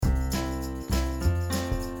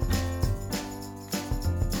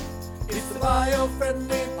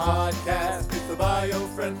Biofriendly Podcast. It's the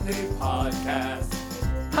Biofriendly Podcast.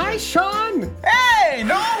 Hi, Shawn. Hey,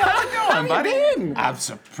 Noel, how's it going, How buddy? you been?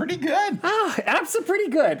 Absa pretty good. Oh, Absa pretty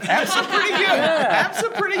good. Absa pretty good.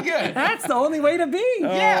 Absa pretty good. That's the only way to be.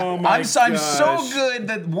 Yeah, my I'm so gosh. good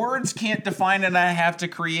that words can't define it, and I have to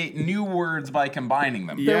create new words by combining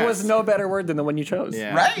them. There Yes. was no better word than the one you chose.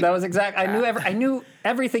 Yeah. Right? That was exact. I knew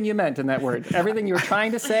everything you meant in that word. Everything you were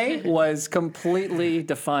trying to say was completely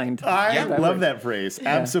defined. I Yeah. love that phrase.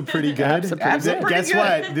 Absa pretty good. Absa pretty good. Pretty Guess good.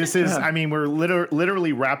 what? This is, I mean, we're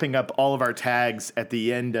literally wrapping up all of our tags at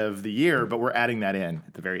the end of the year, but we're adding that in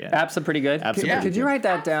at the very end. Absa pretty good. Absa Could, pretty could you good. wait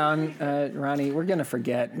that down, Ronnie? We're gonna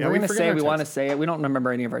forget. Yeah, we're we gonna forget say our we want to tags. say it. We don't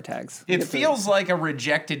remember any of our tags. It feels like a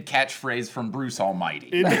rejected catchphrase from Bruce Almighty.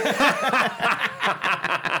 Yeah,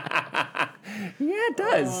 it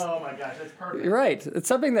does. Oh my gosh, that's perfect. You're right. It's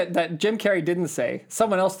something that Jim Carrey didn't say.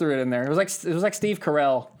 Someone else threw it in there. It was like Steve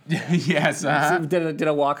Carell Yes. did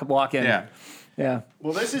a walk in. Yeah. Yeah.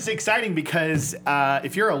 Well, this is exciting because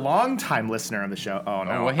if you're a long-time listener on the show, oh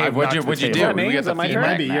no, Oh, hey, I've what'd knocked you the do? table. me? We got Is the that my It turn?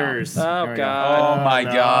 might feedback be now. yours. Oh, There we go. God. Oh my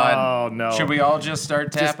God. Oh no. Should we all just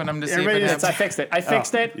start tapping them to see if everybody it just- I happens? fixed it. I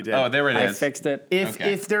fixed it. You did. Oh, there it I is. fixed it.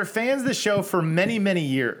 Okay. If they're fans of the show for many, many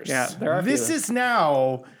years, Yeah, there are a this few. is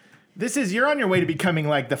now. You're on your way to becoming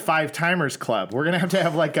like the 5 Timers Club. We're gonna have to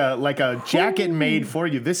have like a jacket made for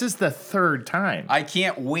you. This is the 3rd time. I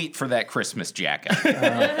can't wait for that Christmas jacket.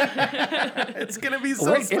 It's gonna be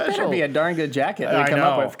so Wait, it special. better be a darn good jacket I we come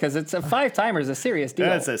up know. with because it's a 5-timer is a serious deal.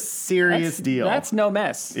 That's a serious deal. That's no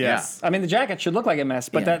mess. Yes. I mean, the jacket should look like a mess,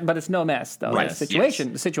 but Yeah. but it's no mess though. Right.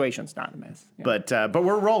 The situation's not a mess. Yeah. But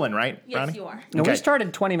we're rolling, right? Yes, Ronnie? you are. No, Okay. we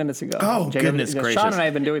started 20 minutes ago. Oh, goodness gracious. Shawn and I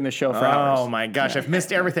have been doing this show for hours. Oh my gosh, I've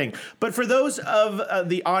missed everything. But for those of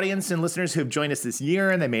the audience and listeners who have joined us this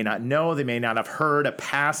year and they may not know, they may not have heard a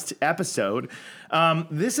past episode,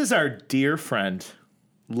 this is our dear friend,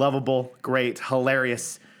 lovable, great,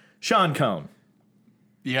 hilarious, Shawn Kohne.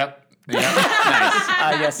 Yep.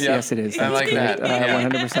 Nice. Yes, it is. I like that. Yeah.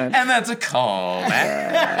 100%. And that's a call.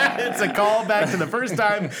 It's a callback to the first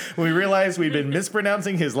time we realized we'd been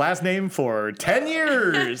mispronouncing his last name for 10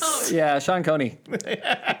 years. Yeah, Shawn Kohne.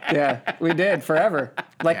 Yeah, we did forever,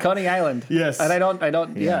 like Coney Island. Yes. and I don't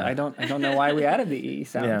know why we added the E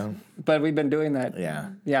sound. Yeah. But we've been doing that.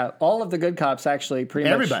 Yeah. All of the good cops actually pretty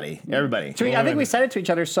Everybody. much. I think we said it to each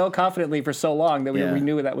other so confidently for so long that Yeah. we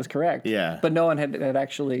knew that was correct. Yeah. But no one had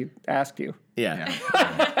actually asked you. Yeah.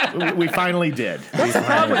 we finally did. That's the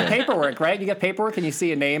problem with paperwork, right? You get paperwork and you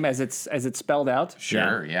see a name as it's spelled out.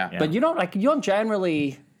 Sure, yeah. But you don't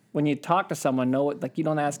generally, when you talk to someone, you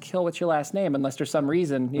don't ask, "Hill, what's your last name?" unless there's some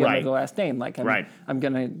reason you don't Right. know the last name. Like, I'm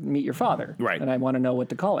going to meet your father. Right. And I want to know what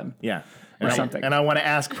to call him. Yeah. Or something. And I want to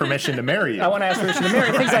ask permission to marry you. I want to ask permission to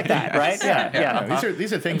marry, things like that, right? Yeah.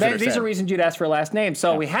 These are things that are These said. are reasons you'd ask for a last name.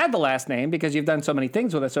 So we had the last name because you've done so many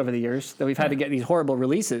things with us over the years that we've had to get these horrible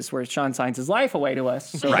releases where Shawn signs his life away to us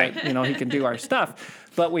so that he can do our stuff.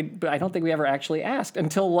 But I don't think we ever actually asked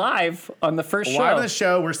until live on the first show. Live on the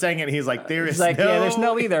show, we're saying it. And he's like, there's there's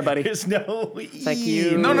no E there, buddy. There's no E. like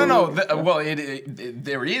you- No.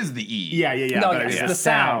 There is the E. Yeah. No, but yes, it's the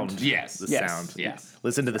sound. Yes. The Yes. sound. Yes.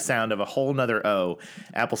 Listen to the sound of a whole nother O.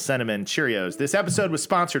 Apple cinnamon Cheerios. This episode was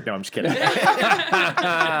sponsored. No, I'm just kidding.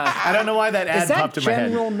 I don't know why that ad Is that popped in my head.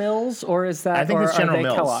 General Mills or is that? I think it's or General are they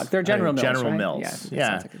Mills. Kellogg? They're General I Mills. think General right? Mills.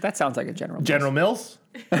 Yeah. Yeah. That sounds like a General Mills. General Mills?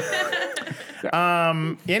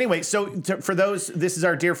 Anyway, so for those, this is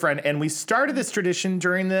our dear friend, and we started this tradition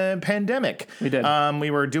during the pandemic. We did.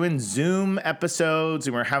 We were doing Zoom episodes,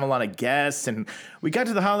 and we were having a lot of guests, and we got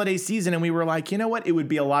to the holiday season, and we were like, you know what? It would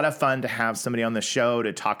be a lot of fun to have somebody on the show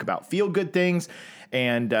to talk about feel-good things.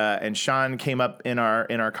 And Shawn came up in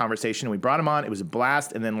our conversation, and we brought him on. It was a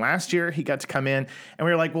blast. And then last year he got to come in, and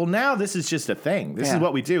we were like, well, now this is just a thing. This is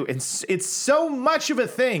what we do. And it's so much of a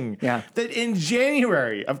thing that in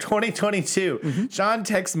January of 2022, Shawn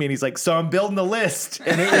texted me and he's like, so I'm building the list.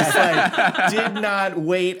 And it was like, did not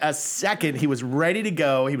wait a second. He was ready to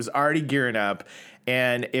go. He was already gearing up.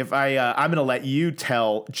 And if I'm going to let you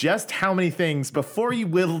tell just how many things before you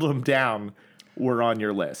whittled them down were on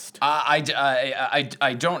your list. I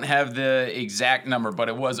don't have the exact number, but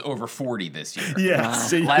it was over 40 this year.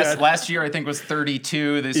 Yes. Last year I think was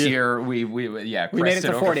 32. This year we made it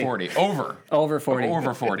crested to 40. over 40. Over 40.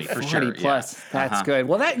 Over 40 for 40 sure. plus. Yeah. That's good.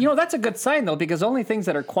 Well, that's a good sign though, because only things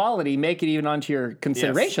that are quality make it even onto your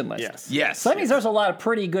consideration list. Yes. So that means there's a lot of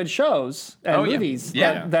pretty good shows and yeah. movies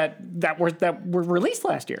Yeah. that were released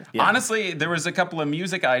last year. Honestly, there was a couple of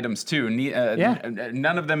music items too.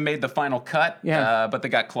 None of them made the final cut. but they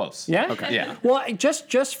got close. Yeah. Okay. Yeah. Well,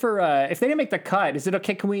 just for if they didn't make the cut, is it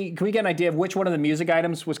okay? Can we get an idea of which one of the music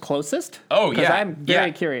items was closest? Oh, because yeah. I'm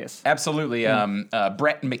very curious. Absolutely.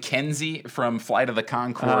 Brett McKenzie from Flight of the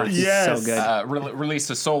Conchords Yes. So good. released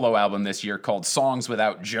a solo album this year called Songs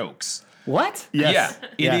Without Jokes. What? Yes.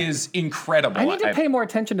 Yeah, it is incredible. I need to pay more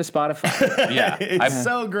attention to Spotify. Yeah, It's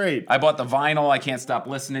so great. I bought the vinyl. I can't stop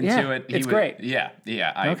listening Yeah, to it. it's great. Yeah.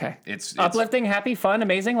 Okay. It's Uplifting, happy, fun,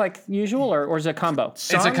 amazing, like usual, or is it a combo?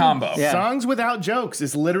 It's a combo. Yeah. Songs Without Jokes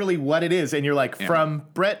is literally what it is. And you're like, from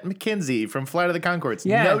Brett McKenzie, from Flight of the Conchords.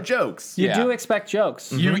 Yeah. No jokes. You Yeah. do expect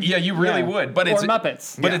jokes. You really Yeah. would, but Or it's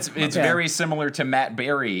Muppets. But Yeah. it's very similar to Matt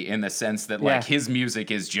Berry in the sense that like his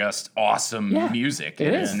music is just awesome music.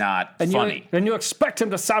 It It's is. not And funny. You expect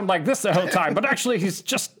him to sound like this the whole time, but actually he's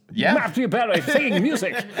just Yeah. Matthew Berry singing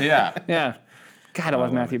music. Yeah. Yeah. God, I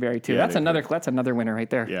love Matthew Berry too. Yeah, that's another winner right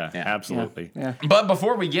there. Yeah, absolutely. Yeah. But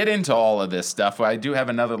before we get into all of this stuff, I do have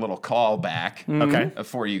another little call back Okay.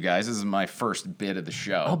 for you guys. This is my first bit of the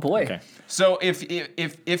show. Oh boy. Okay. So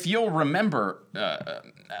if you'll remember,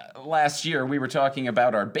 last year we were talking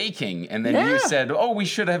about our baking, and then you Yeah. said, "Oh, we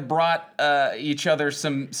should have brought each other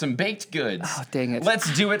some baked goods. Oh, dang it.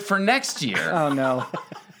 Let's do it for next year." Oh no.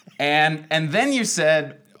 And then you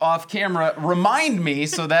said off camera, "Remind me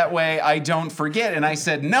so that way I don't forget." And I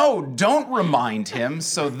said, "No, don't remind him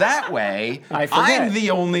so that way I forget. I'm the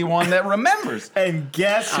only one that remembers." And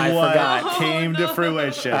guess I what forgot. came to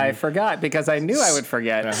fruition? I forgot because I knew I would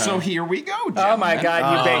forget. So here we go, Oh gentlemen. my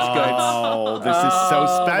God, you baked goods. Oh, this is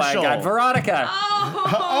so special. Oh my God, Veronica.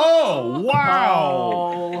 Oh, wow.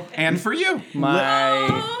 Oh And for you.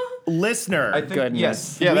 my Listener, I think, goodness.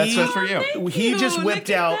 yes. Yeah, that's just for you. Thank he you. just Look whipped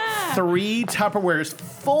at out that. 3 Tupperwares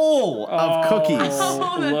full of cookies.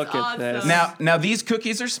 Oh, that's Look at this. awesome. Now these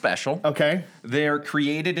cookies are special. Okay. They're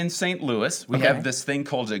created in St. Louis. We Okay. have this thing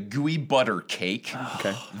called a gooey butter cake.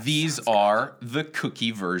 Okay. These are the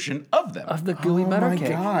cookie version of them. Of the gooey Oh butter my cake.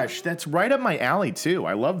 gosh, that's right up my alley too.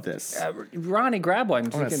 I love this. Ronnie, grab one.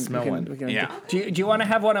 wanna smell one. Yeah. Do you want to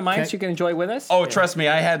have one of mine so you can enjoy with us? Oh, trust me,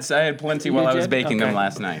 I had plenty while I was did? baking them Okay.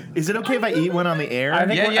 last night. Is it okay if I eat one on the air? I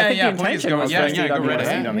think, Yeah, I yeah, think yeah, the please intention go- was yeah, for us to yeah, eat go on the right air.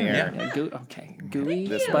 ahead. Eat on the air. Okay, gooey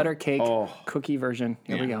This one. butter cake Oh. cookie version.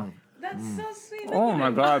 Here we go. That's so sweet. Oh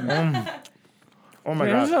my God. Oh my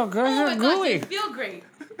It's gosh. so good. Oh my It's gosh, gooey. they feel great.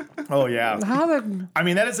 Oh yeah. How the? I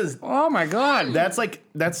mean, that is Oh my God.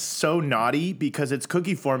 that's so naughty because it's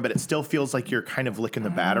cookie form, but it still feels like you're kind of licking the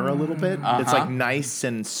batter a little bit. It's like nice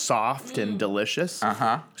and soft and delicious.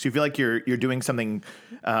 So you feel like you're doing something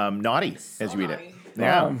naughty as you eat it. naughty.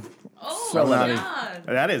 Yeah. Oh, So my naughty. God.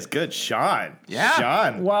 That is good, Sean. Yeah.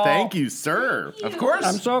 Sean. Well- thank you, sir. Of course.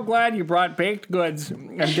 I'm so glad you brought baked goods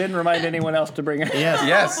and didn't remind anyone else to bring it. Yes.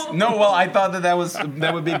 Yes. No, well, I thought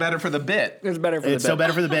that would be better for the bit. It's better for the It's so bit.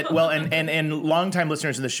 better for the bit. Well, and longtime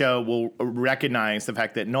listeners of the show will recognize the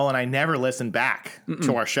fact that Noel and I never listen back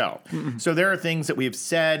to our show. So there are things that we have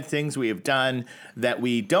said, things we have done that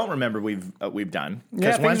we don't remember we've done. Yeah,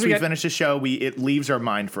 Because things once we we get- finish the show, it leaves our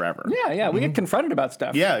mind forever. Yeah, we get confronted about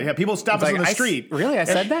stuff. Yeah. People stop us Like, on the I s- street. really? I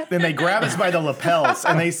said that? Then they grab us by the lapels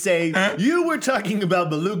and they say, "You were talking about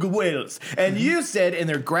beluga whales, and you said," and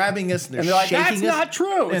they're grabbing us and And they're like, shaking that's us. not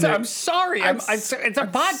true. And It's, they're- I'm sorry. It's a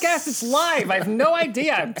podcast. It's live. I have no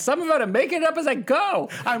idea. Some of it I'm making it up as I go.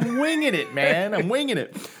 I'm winging it, man. I'm winging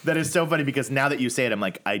it. That is so funny because now that you say it, I'm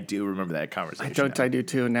like, I do remember that conversation. I do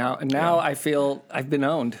too now. And now I feel I've been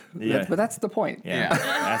owned. Yeah. But that's the point. Yeah,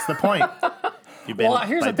 that's the point. You've been Well,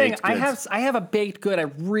 here's by the thing. baked I goods. have a baked good I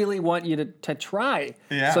really want you to try.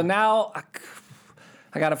 Yeah. So now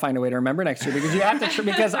I got to find a way to remember next year because you have to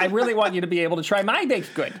because I really want you to be able to try my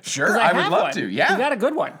baked good. Sure, 'Cause I would have love one. to, yeah. You got a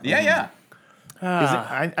good one. Yeah. Is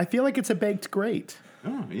it, I feel like it's a baked great.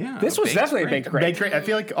 Oh, yeah. This was definitely a baked great. Baked great. I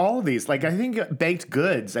feel like all of these, like I think baked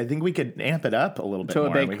goods. I think we could amp it up a little bit To a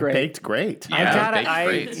more. baked great. Baked great. Yeah. baked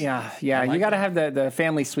greats. Yeah. You got to have the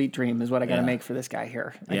family sweet dream is what I got to Yeah. make for this guy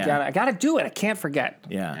here. Yeah. I got to do it. I can't forget.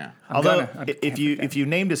 Yeah. Yeah. Although I if you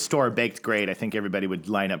named a store baked great, I think everybody would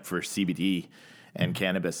line up for CBD and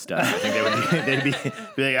cannabis stuff. I think they'd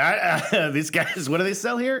be like, these guys, what do they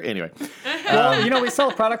sell here? Anyway. Well, we sell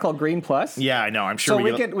a product called Green Plus. Yeah, I know. I'm sure So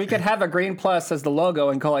we could have a Green Plus as the logo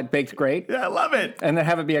and call it Baked Great, Yeah, I love it. and then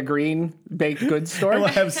have it be a green baked goods store. We'll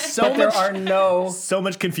have so but there much are no so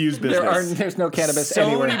much confused business. there's no cannabis so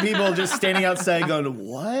anywhere. many people just standing outside going,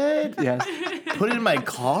 "What? Yes. Put it in my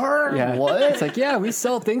car? Yeah. What?" It's like, yeah, we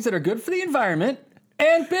sell things that are good for the environment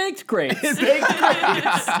and baked great. Baked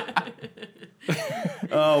greats.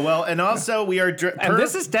 Oh well, and also we are. And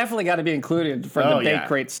this has definitely got to be included from Oh, the yeah. Baked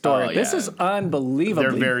Great store. Oh, This yeah. is unbelievably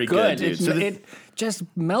They're very good, dude. It, So it just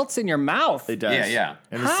melts in your mouth. It does. Yeah.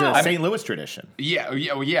 And it's a St. Louis tradition. Yeah.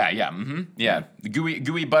 The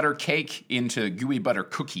gooey butter cake into gooey butter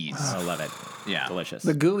cookies. I love it. Yeah. Delicious.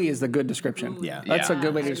 The gooey is the good description. Yeah. That's a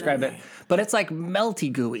good way to describe it. But it's like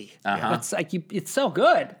melty gooey. It's like it's so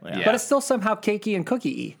good, Yeah. but it's still somehow cakey and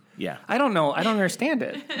cookie-y. Yeah. I don't know. I don't understand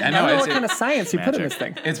it. I know, don't know what kind of science you put in this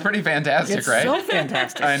thing. It's pretty fantastic, It's right? so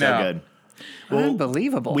fantastic. I know. So good.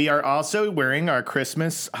 Unbelievable. We are also wearing our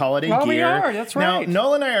Christmas holiday Well, gear. we are. That's right. Now,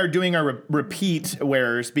 Noel and I are doing our repeat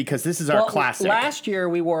wearers because this is our classic. Last year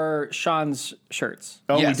we wore Sean's shirts.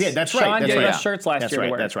 Oh, Yes. we did. That's Sean right. That's gave right. us shirts last That's year right.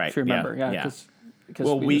 to wear. That's right. If you remember. Yeah. Because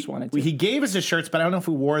Well, we just wanted to. he gave us the shirts, but I don't know if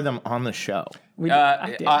we wore them on the show.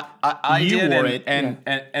 I did. I You did, wore and,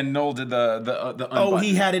 it. and Noel did the Oh, unbutton.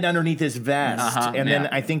 he had it underneath his vest, and then yeah.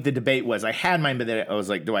 I think the debate was I had mine, but then I was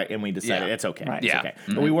like, "Do I?" And we decided Yeah. it's okay. Right. It's Yeah. okay.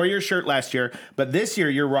 But we wore your shirt last year, but this year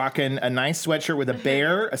you're rocking a nice sweatshirt with a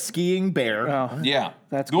bear, a skiing bear. Oh. Yeah,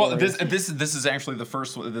 That's well. glorious. This is actually the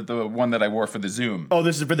first one, the one that I wore for the Zoom. Oh,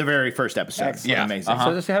 this is for the very first episode. Excellent. Yeah. Amazing.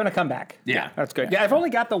 So this is having a comeback. Yeah. That's good. Yeah, I've only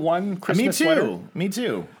got the one Me Christmas too. sweater. Me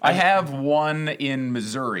too. I have one in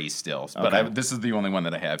Missouri still, but Okay. this is the only one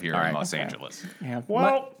that I have here in right. Los Okay. Angeles. Yeah.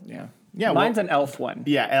 Well, yeah. yeah, Mine's an elf one.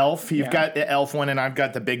 Yeah, Elf. You've Yeah. got the Elf one, and I've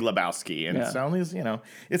got the Big Lebowski. And Yeah. so these,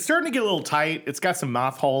 it's starting to get a little tight. It's got some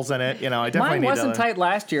moth holes in it. I definitely Mine need wasn't to. tight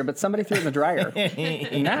last year, but somebody threw it in the dryer.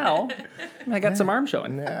 And now I got some arm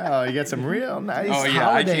showing. Oh, you got some real nice Oh yeah,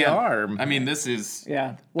 holiday I can't. arm. I mean, this is.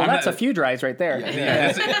 Yeah. Well, I'm that's not- a few dries right there.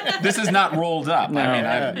 Yeah, this is not rolled up. No.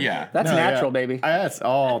 I mean, yeah. That's No, natural, yeah. baby. That's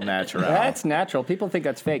all natural. That's natural. People think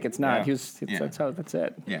that's fake. It's not. Yeah. That's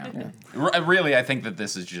it. Yeah. Really, I think that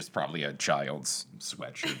this is just probably a child's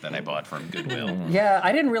sweatshirt that I bought from Goodwill. Yeah,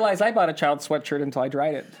 I didn't realize I bought a child's sweatshirt until I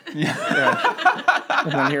dried it. Yeah.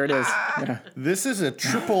 And then here it is. Yeah. This is a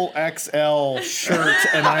triple XL shirt,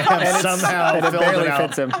 and I have somehow and it filled barely it out.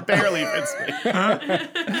 fits him. Barely fits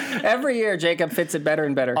me. Every year, Jacob fits it better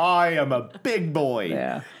and better. I am a big boy.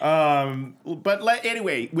 Yeah. But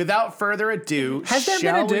anyway, without further ado, Has there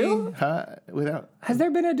been a do? Has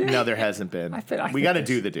there been a do? No, there hasn't been. I We think got to this-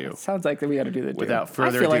 do the do. Sounds like that we got to do the do. Without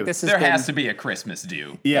further I feel ado. like this has There been, has to be a Christmas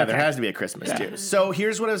do. Yeah, Okay. there has to be a Christmas do. So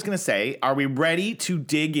here's what I was going to say. Are we ready to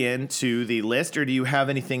dig into the list, or do you have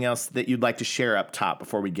anything else that you'd like to share up top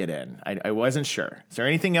before we get in? I wasn't sure. Is there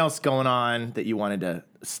anything else going on that you wanted to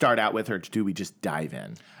start out with, or do we just dive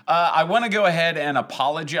in? I want to go ahead and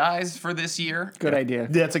apologize for this year. Good idea.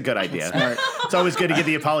 That's a good idea. It's always good to get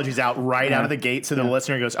the apologies out out of the gate so the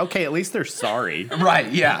listener goes, okay, at least they're sorry.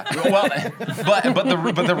 Right, yeah. Well,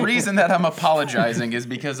 but the reason that I'm apologizing is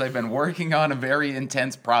because I've been working on a very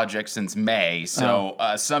intense project since May, so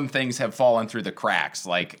some things have fallen through the cracks.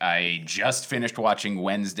 Like I just finished watching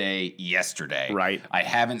Wednesday yesterday. Right. I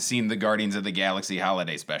haven't seen the Guardians of the Galaxy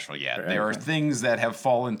holiday special yet. There are things that have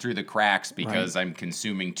fallen through the cracks because I'm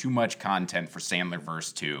consuming too much content for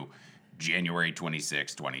Sandlerverse 2. January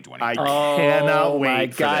 26, 2020. I cannot wait my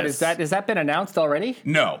for God, this. has that been announced already?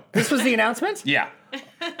 No. This was the announcement? Yeah.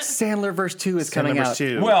 Sandlerverse 2 is coming Number out.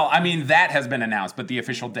 2. Well, I mean, that has been announced, but the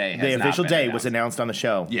official day has the not official been day announced. was announced on the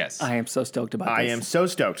show. Yes. I am so stoked about this. I am so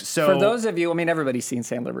stoked. So For those of you, I mean, everybody's seen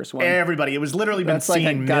Sandlerverse 1. everybody, it was literally been That's like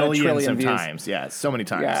seen got a millions trillion of views. times. Yeah, so many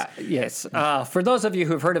times. Yeah, yes. For those of you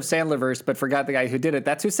who've heard of Sandlerverse but forgot the guy who did it,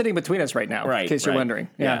 that's who's sitting between us right now, Right, in case you're right. wondering.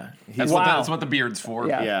 Yeah. That's, Wow. that's what the beard's for.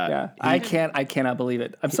 Yeah, Yeah. yeah. I cannot believe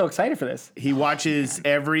it. I'm so excited for this. He watches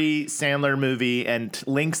every Sandler movie and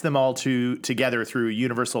links them all together through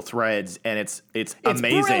universal threads, and it's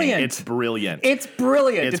amazing. brilliant. It's brilliant. It's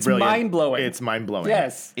brilliant. It's brilliant. mind-blowing. It's mind-blowing.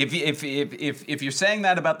 Yes. If you're saying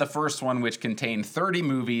that about the first one, which contained 30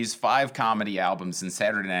 movies, 5 comedy albums, and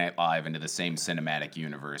Saturday Night Live into the same cinematic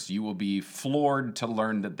universe, you will be floored to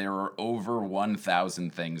learn that there are over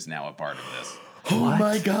 1,000 things now a part of this. Oh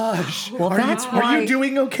my gosh. Well, are that's you, why. Are you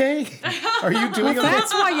doing okay? Are you doing okay?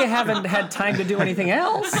 That's why you haven't had time to do anything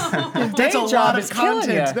else. Your day That's a job lot is of killing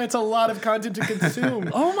content. you. That's a lot of content to consume.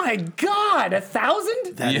 Oh my God,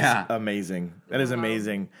 1,000? That is Yeah. amazing. That is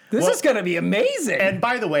amazing. This is going to be amazing. And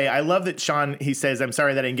by the way, I love that Sean, he says, I'm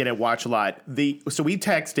sorry that I didn't get to watch a lot. So we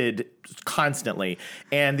texted constantly,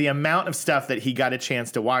 and the amount of stuff that he got a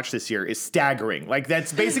chance to watch this year is staggering. Like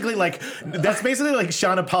that's basically like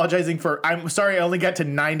Sean apologizing for, I'm sorry sorry I only got to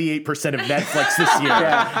 98% of Netflix this year.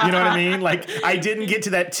 You know what I mean? Like, I didn't get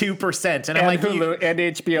to that 2%. And I'm like, Hulu and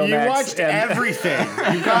HBO you Max. watched everything.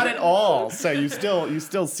 You got it all. So you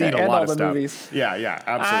still seen a lot of stuff. Movies. Yeah,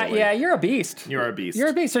 absolutely. Yeah, you're a beast. You're a beast. You're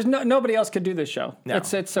a beast. There's nobody else could do this show. No,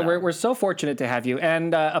 We're so fortunate to have you.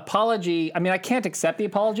 And apology. I mean, I can't accept the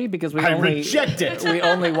apology because we reject it. We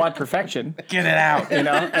only want perfection. Get it out. You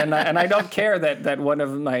know, and I don't care that one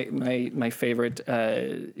of my favorite.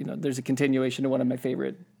 There's a continuation of one of my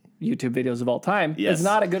favorite YouTube videos of all time. Yes. It's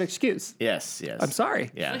not a good excuse. Yes. I'm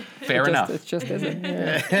sorry. Yeah. Fair enough. It just isn't.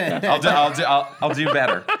 Yeah. I'll do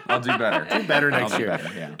better. I'll do better. Do better next year.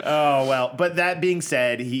 Better, yeah. Oh, well, but that being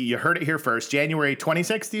said, you heard it here first. January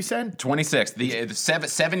 26th, you said? 26th. The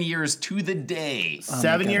 7 years to the day.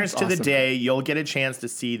 7 years to the awesome. day, you'll get a chance to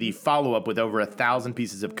see the follow-up with over 1,000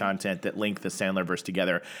 pieces of content that link the Sandlerverse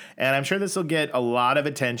together. And I'm sure this will get a lot of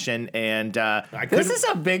attention. And This is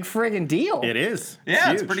a big friggin' deal. It is.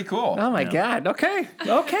 Yeah, it's huge. pretty cool. Oh my God. Okay.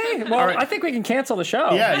 Well, right. I think we can cancel the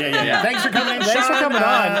show. Yeah. Thanks for coming in, Thanks for Shawn. coming on.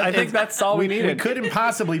 I think that's all we We needed. couldn't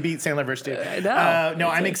possibly beat Sandlerverse 2. No.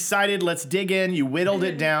 I'm excited. Let's dig in. You whittled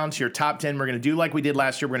it down to your top 10. We're going to do like we did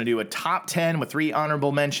last year. We're going to do a top 10 with 3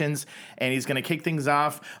 honorable mentions. And he's going to kick things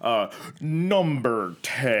off. Number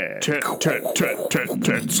 10.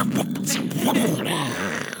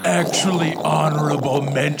 Actually, honorable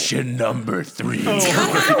mention number 3.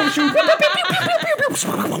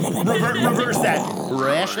 Reverse that.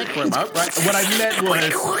 What I meant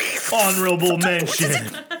was honorable mention.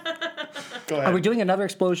 Go ahead. Are we doing another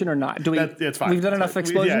explosion or not? It's fine. We've done enough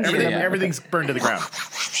explosions. Everything's burned to the ground.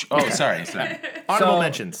 Oh, sorry. Honorable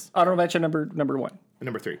mentions. Honorable mention number one.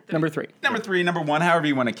 Number 3. Number 3. Number 3, number 1, however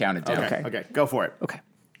you want to count it down. Okay. Go for it. Okay.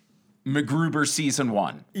 MacGruber season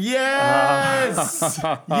 1. Yes.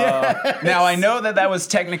 Now, I know that was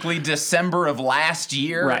technically December of last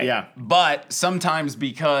year. Right. Yeah. But sometimes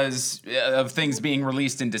because of things being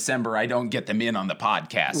released in December, I don't get them in on the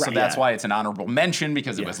podcast. So Right. that's why it's an honorable mention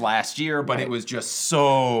because it was last year, but it was just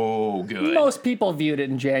so good. Most people viewed it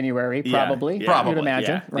in January, probably. Yeah. You'd Probably,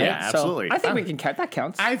 imagine, yeah. right? Yeah, absolutely. So I think we can count. That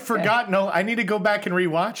counts. I forgot. No, I need to go back and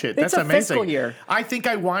rewatch it. That's It's a amazing. fiscal year. I think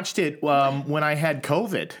I watched it when I had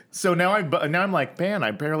COVID. So now I'm like, man,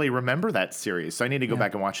 I barely remember that series. So I need to go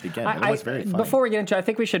back and watch it again. It was very fun. Before we get into it, I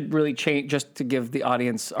think we should really change, just to give the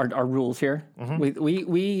audience our rules here. Mm-hmm.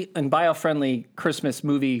 We in Biofriendly Christmas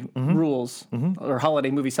movie rules or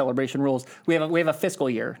holiday movie celebration rules, we have a fiscal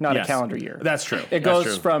year, not a calendar year. That's true. It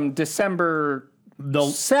goes from December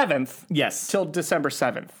 7th till December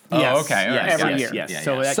 7th. Oh, okay. All right. Every year. Yes. Yeah,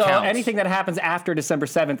 So yeah. that So counts. anything that happens after December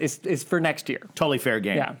 7th is for next year. Totally fair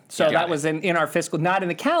game. Yeah. So Got that it. was in our fiscal, not in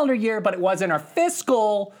the calendar year, but it was in our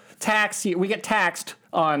fiscal tax year. We get taxed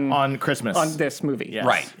on Christmas. on this movie. Yes.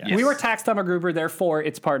 Right. Yes. We were taxed on MacGruber, therefore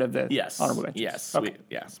it's part of the honorable mentions. Yes. Okay.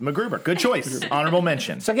 Yes. MacGruber. Good choice. Honorable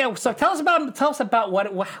mention. So tell us about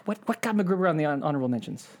what got MacGruber on the honorable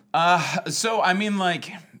mentions. So, I mean,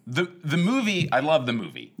 like, the movie, I love the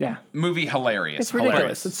movie. Yeah. Movie hilarious. It's ridiculous.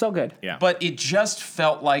 Hilarious. It's so good. Yeah. But it just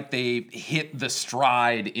felt like they hit the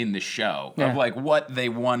stride in the show Yeah. of like what they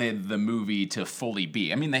wanted the movie to fully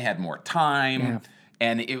be. I mean, they had more time. Yeah.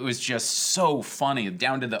 And it was just so funny,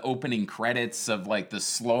 down to the opening credits of like the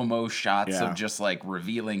slow-mo shots Yeah. of just like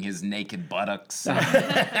revealing his naked buttocks.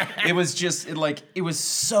 It was just it was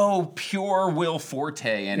so pure Will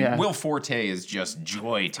Forte, and Yeah. Will Forte is just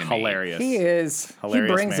joy to me. Hilarious. He is. Hilarious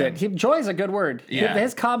he brings man. it. Joy is a good word. Yeah.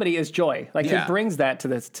 His comedy is joy. Like Yeah. he brings that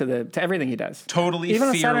to everything he does. Totally Even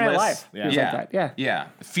on fearless. Saturday Night Live. Yeah. He was like that. Yeah.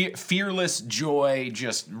 Fearless joy,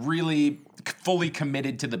 just really fully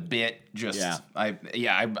committed to the bit. Just I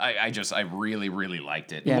really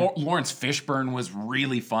liked it. Yeah. Lawrence Fishburne was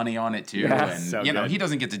really funny on it too, Yeah. and So you know good. he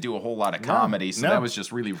doesn't get to do a whole lot of comedy, so no. that was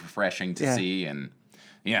just really refreshing to see. And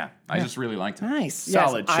I just really liked it. Nice.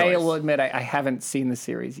 Solid yes, I choice. will admit I haven't seen the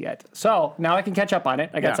series yet. So now I can catch up on it.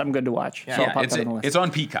 I got Yeah. something good to watch. So I'll Yeah, pop that on the list. it's on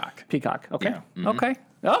Peacock. Peacock. Okay. Yeah. Mm-hmm. Okay.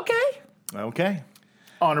 Okay.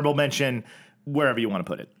 Honorable mention wherever you want to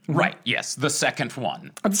put it. Right. Yes, the second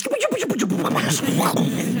one.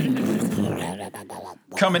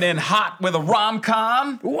 Coming in hot with a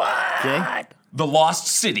rom-com, Okay. The Lost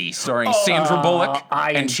City, starring Sandra Bullock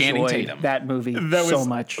I and Channing enjoyed Tatum. that movie That so was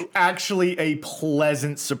much. actually a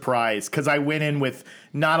pleasant surprise because I went in with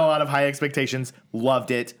Not a lot of high expectations.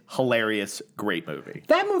 Loved it. Hilarious. Great movie.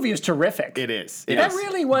 That movie is terrific. It is. That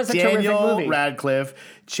really was a terrific movie. Daniel Radcliffe,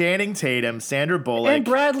 Channing Tatum, Sandra Bullock. And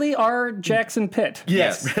Bradley R. Jackson Pitt.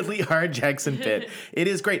 Yes, Bradley R. Jackson Pitt. It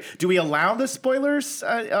is great. Do we allow the spoilers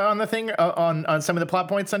on the thing, on some of the plot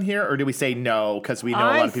points on here, or do we say no because we know a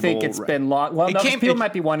lot of people... I think it's been long. Well, people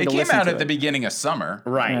might be wanting to listen to it. It came out at the beginning of summer.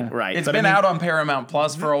 Right. It's been out on Paramount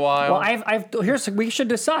Plus for a while. Well, we should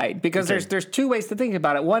decide, because there's two ways to think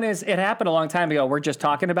about it. One is it happened a long time ago. We're just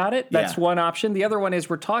talking about it. That's one option. The other one is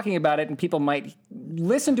we're talking about it, and people might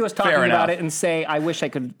listen to us talking about it and say, I wish I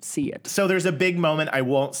could see it. So there's a big moment. I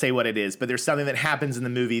won't say what it is, but there's something that happens in the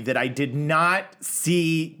movie that I did not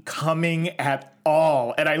see coming at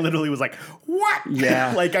all. And I literally was like, what?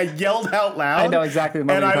 Yeah. Like I yelled out loud. I know exactly the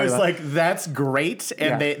moment and you're I was talking like, that's great.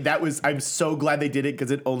 And I'm so glad they did it because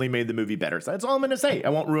it only made the movie better. So that's all I'm going to say. I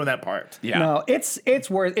won't ruin that part. Yeah. No, it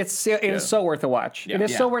is so worth the watch. Yeah. It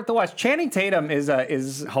is so worth the watch. Channing Tatum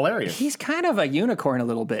is hilarious. He's kind of a unicorn a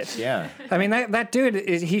little bit. Yeah. I mean, that dude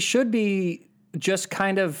he should be just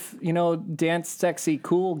kind of, dance sexy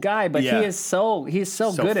cool guy, but he's so good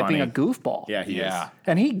funny. at being a goofball. Yeah, he is.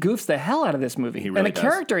 And he goofs the hell out of this movie. He really and the does.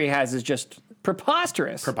 character he has is just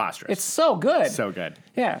preposterous. It's so good. So good.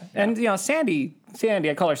 Yeah. And Sandy,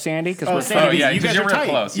 I call her Sandy because we're Sandy, you guys are real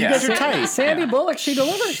close. You guys are tight. Sandy Bullock, she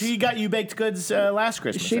delivers. She got you baked goods last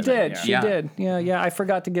Christmas. She did. She did. Yeah. I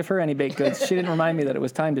forgot to give her any baked goods. She didn't remind me that it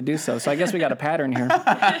was time to do so. So I guess we got a pattern here.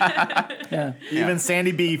 Even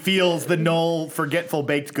Sandy B feels the Noel forgetful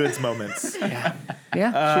baked goods moments.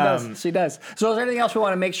 Yeah, she does. So is there anything else we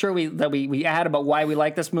want to make sure we add about why we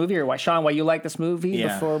like this movie, or why you like this movie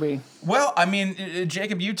before we... Well, I mean,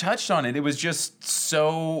 Jacob, you touched on it. It was just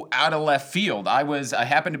so out of left field. I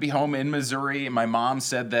happened to be home in Missouri, and my mom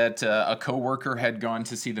said that a coworker had gone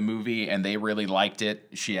to see the movie, and they really liked it.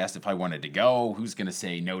 She asked if I wanted to go. Who's going to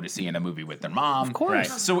say no to seeing a movie with their mom? Of course.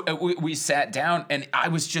 Right. So we sat down, and I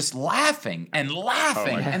was just laughing and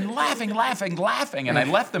laughing and laughing. And I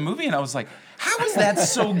left the movie, and I was like, how is that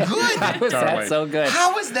so good? How is that so good?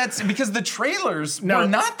 How is that? Because the trailers were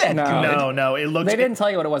not that good. No. It looked. They didn't tell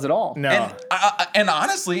you what it was at all. No. And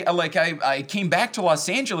honestly, I came back to Los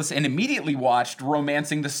Angeles and immediately watched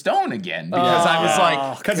 *Romancing the Stone* again because I was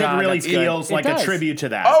like, because it really feels like a tribute to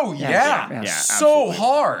that. Oh yeah. So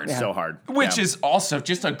hard, so hard. Which is also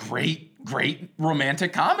just a great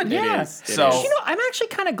romantic comedy. Yes. So I'm actually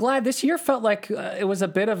kind of glad this year felt like it was a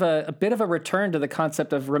bit of a return to the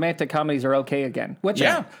concept of romantic comedies are okay again. Which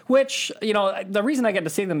the reason I get to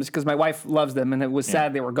see them is because my wife loves them, and it was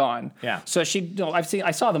sad they were gone. Yeah. So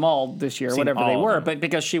I saw them all this year, whatever they were, but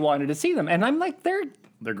because she wanted to see them, and I'm like they're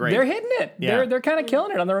great. They're hitting it. Yeah. They're kind of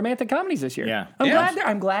killing it on the romantic comedies this year. Yeah.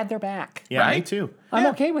 I'm glad they're back. Yeah, right? Me too. I'm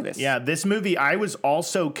okay with this. Yeah, this movie I was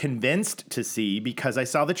also convinced to see because I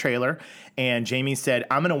saw the trailer and Jamie said,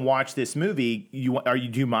 I'm going to watch this movie. Do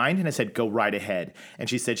you mind? And I said, go right ahead. And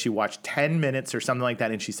she said she watched 10 minutes or something like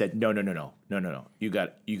that. And she said, no. You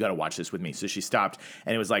got to watch this with me. So she stopped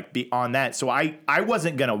and it was like beyond that. So I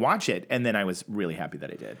wasn't going to watch it. And then I was really happy that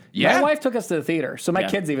I did. Yeah. My wife took us to the theater. So my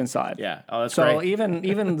kids even saw it. Yeah. Oh, that's so great.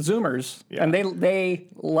 even Zoomers, and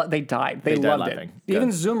they died. They loved it. Good. Even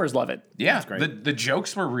Zoomers love it. Yeah. The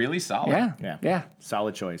jokes were really solid. Yeah.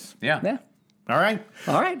 Solid choice. Yeah. All right.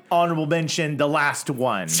 Honorable mention, the last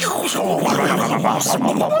one.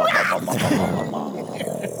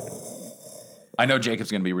 I know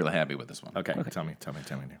Jacob's going to be really happy with this one. Okay. Tell me.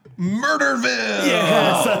 Murderville!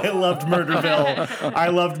 Yes, I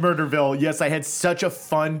loved Murderville. Yes, I had such a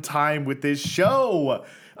fun time with this show.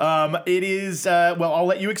 It is, I'll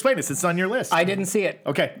let you explain this. It's on your list. I didn't see it.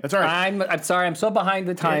 Okay, that's all right. I'm sorry. I'm so behind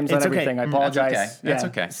the times on everything. I apologize. That's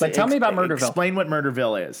okay. But tell me about Murderville. Explain what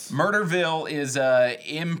Murderville is. Murderville is an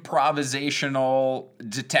improvisational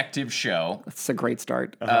detective show. That's a great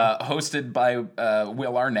start. Hosted by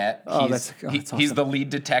Will Arnett. That's awesome. He's the lead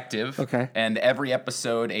detective. Okay. And every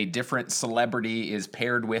episode, a different celebrity is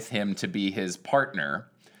paired with him to be his partner.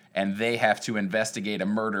 And they have to investigate a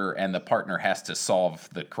murder, and the partner has to solve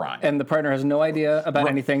the crime. And the partner has no idea about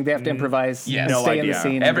anything. They have to improvise and stay in the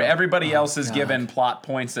scene. Everybody else is given plot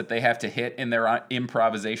points that they have to hit in their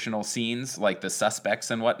improvisational scenes, like the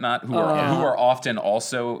suspects and whatnot, who are often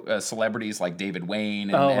also celebrities like David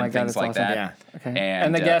Wayne and things like awesome. that. Yeah. Okay.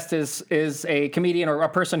 And the guest is a comedian or a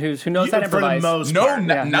person who knows how to improvise. For the most part.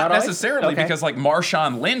 Not necessarily, because like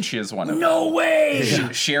Marshawn Lynch is one of them. No way!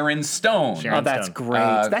 Sharon Stone. That's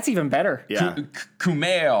great. That's even better. Yeah.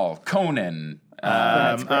 Kumail, Conan.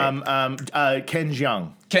 Ken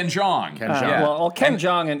Jeong. Ken Jeong. Ken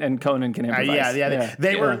Jeong and Conan can improvise.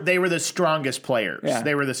 They were the strongest players. Yeah.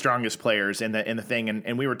 They were the strongest players in the thing.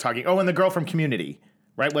 And we were talking. Oh, and the girl from Community.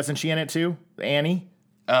 right? Wasn't she in it too? Annie?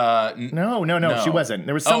 No. She wasn't.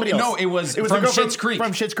 There was somebody else. No, it was a from girl Schitt's Creek.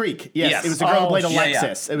 From Schitt's Creek. Yes. It was the girl who played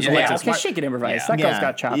Alexis. It was Alexis. Because she can improvise. That girl's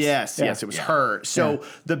got chops. Yes, it was her. So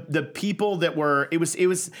the people that were it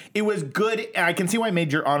was good. I can see why I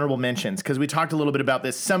made your honorable mentions because we talked a little bit about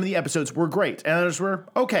this. Some of the episodes were great and others were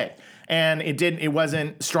okay. And it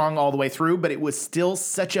wasn't strong all the way through, but it was still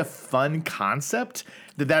such a fun concept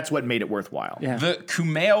that's what made it worthwhile. Yeah. The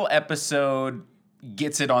Kumail episode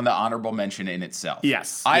gets it on the honorable mention in itself.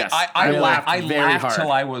 Yes. I laughed very hard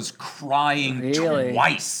till I was crying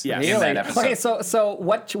twice in that episode. Okay, so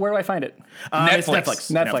where do I find it? It's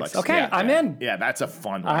Netflix. Okay, I'm in. Yeah, that's a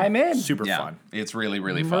fun one. I'm in. Super fun. It's really,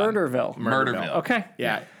 really fun. Murderville. Okay.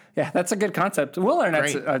 Yeah. Yeah, that's a good concept. Will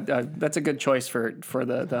Arnett's that's a good choice for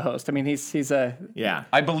the host. I mean, he's a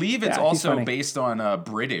I believe it's also funny. based on a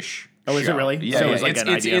British. Oh, is it really? Yeah, so it's like an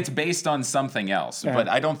idea. It's based on something else, but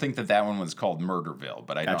I don't think that one was called Murderville.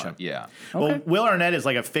 But I don't. Yeah. Well, Will Arnett is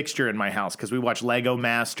like a fixture in my house because we watch Lego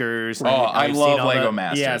Masters. Oh, I love Lego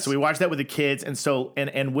Masters. Yeah, so we watch that with the kids, and so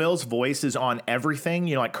and Will's voice is on everything.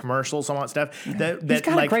 You know, like commercials, all that stuff. He's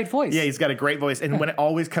got a great voice. Yeah, he's got a great voice, and when it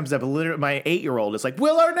always comes up, literally my 8-year-old is like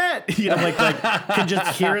Will Arnett. You know, like can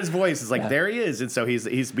just hear his voice. It's like there he is, and so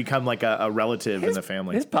he's become like a relative in the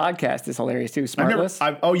family. His podcast is hilarious too. Smartless.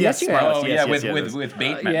 Smartless. With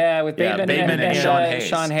Bateman. With Bateman, and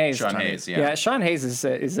Sean Hayes. Sean Hayes. Sean Hayes is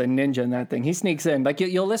a ninja in that thing. He sneaks in. Like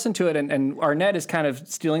you'll listen to it, and Arnett is kind of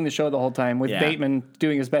stealing the show the whole time with Bateman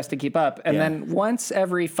doing his best to keep up. And then once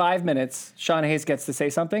every 5 minutes, Sean Hayes gets to say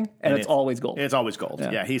something, and it's always gold. It's always gold.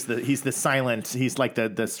 Yeah, he's the silent. He's like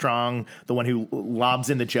the strong, the one who lobs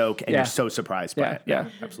in the joke, and you're so surprised by it. Yeah,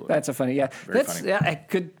 absolutely. That's a funny. Very funny.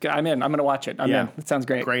 I'm in. I'm gonna watch it. I'm in. It sounds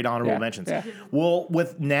great. Great honorable mentions. Yeah. Well,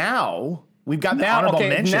 we've got the honorable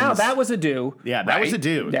mentions. Now that was a do. Yeah, that was a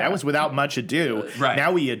do. Yeah. That was without much ado. Right.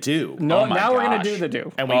 Now we ado. No, now we're going to do the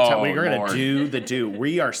do. And we're going to do the do.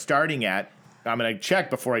 We are starting at, I'm going to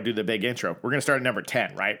check before I do the big intro. We're going to start at number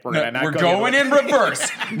 10, right? We're going in reverse.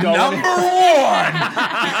 Number 1.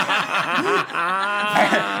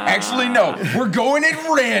 Actually, no. We're going at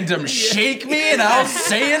random. Shake me and I'll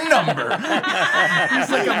say a number.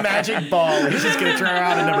 He's like a magic ball. He's just going to turn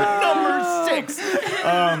around a number 6.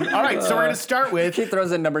 All right, so we're going to start with... He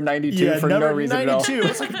throws in number 92 for no reason at all. 92.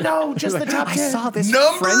 It's like, no, just the top 10. I saw this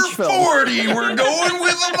number French 40. Film. We're going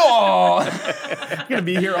with them all. You're going to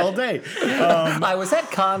be here all day. I was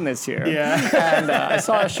at Cannes this year. Yeah. And I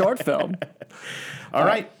saw a short film. All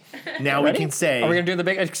right. Now we can say... Are we going to do the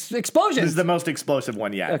big explosions? This is the most explosive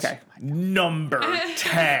one yet. Okay. Number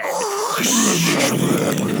 10.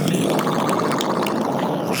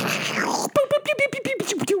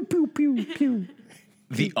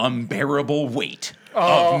 The unbearable weight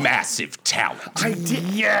of massive talent. I did.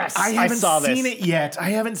 Yes. I haven't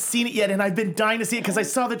seen it yet. And I've been dying to see it because I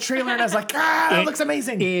saw the trailer and I was like, that looks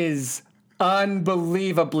amazing. It is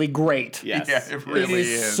unbelievably great. Yes. Yeah, it really It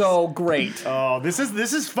is so great. Oh, this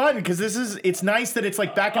is fun because it's nice that it's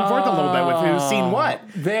like back and forth a little bit with who's seen what.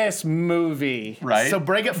 This movie. Right. So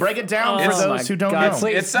break it down for those who don't know.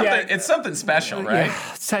 It's something special, right?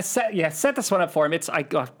 Set this one up for him.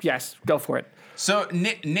 Yes, go for it. So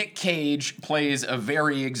Nick Cage plays a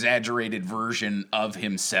very exaggerated version of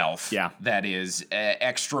himself. Yeah. That is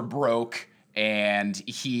extra broke, and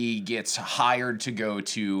he gets hired to go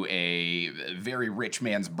to a very rich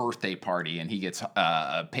man's birthday party, and he gets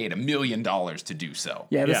paid $1 million to do so.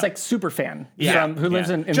 Yeah, this like super fan who lives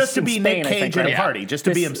in just to be Spain, Nick Cage I think, at right? a party, just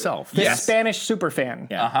to be himself. This Spanish super fan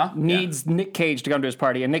needs Yeah. Nick Cage to come to his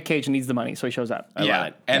party, and Nick Cage needs the money, so he shows up. I love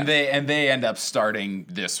it. And they end up starting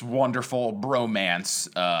this wonderful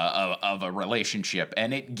bromance of a relationship,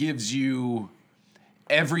 and it gives you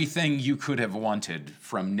everything you could have wanted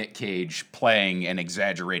from Nick Cage playing an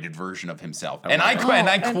exaggerated version of himself. And I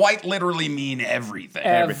quite literally mean everything.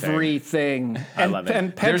 Everything. I love it.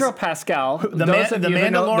 And Pedro Pascal, the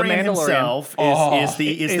Mandalorian himself is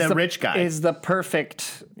the rich guy. Is the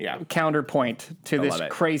perfect counterpoint to this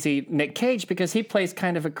crazy Nick Cage because he plays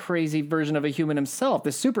kind of a crazy version of a human himself. The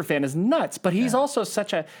superfan is nuts, but he's also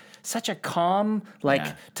such a calm,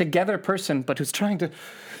 together person, but who's trying to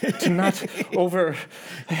not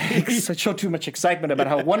show too much excitement about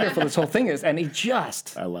how wonderful this whole thing is. And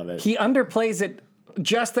I love it. He underplays it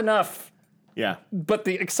just enough. Yeah. But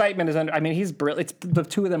the excitement is he's brilliant. The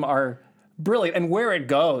two of them are brilliant. And where it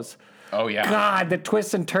goes. Oh, yeah. God, the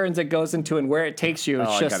twists and turns it goes into and where it takes you.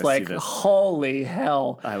 It's just like, holy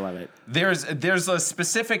hell. I love it. There's a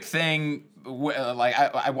specific thing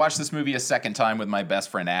I watched this movie a second time with my best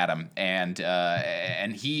friend Adam, and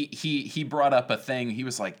he brought up a thing. He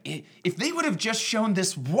was like, if they would have just shown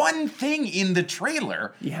this one thing in the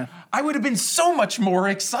trailer, I would have been so much more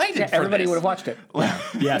excited. Yeah, for everybody this. would have watched it.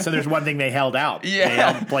 Yeah, so there's one thing they held out.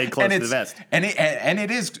 Yeah, they played close to the vest, and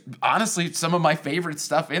it is honestly some of my favorite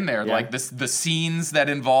stuff in there. Yeah. Like the scenes that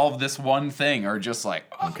involve this one thing are just like,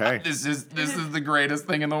 okay, this is the greatest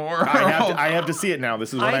thing in the world. I have to see it now.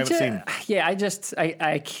 This is what I haven't seen. Yeah, I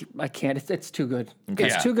can't. It's too good. Okay.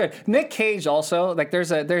 It's too good. Nick Cage also, like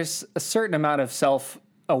there's a certain amount of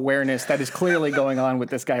self-awareness that is clearly going on with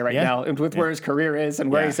this guy right now, and with where his career is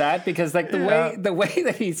and where he's at, because like the way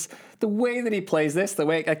that he plays this, the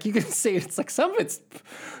way like you can see it's like some of it's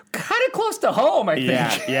kind of close to home, I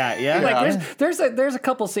think. Yeah. Like there's a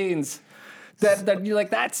couple scenes that you're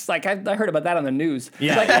like, that's like I heard about that on the news.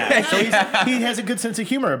 Yeah, like, So he has a good sense of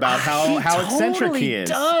humor about how eccentric he is.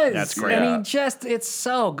 Does. That's great. And it's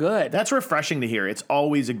so good. That's refreshing to hear. It's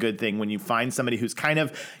always a good thing when you find somebody who's kind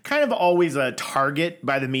of always a target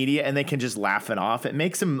by the media and they can just laugh it off. It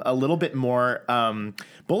makes him a little bit more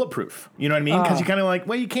bulletproof. You know what I mean? Because you kind of like,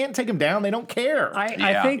 well, you can't take him down. They don't care.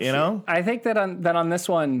 I think I think that on this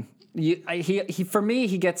one. He for me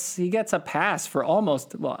he gets a pass for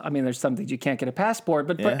almost, well, I mean there's some things you can't get a passport,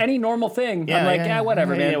 but any normal thing I'm like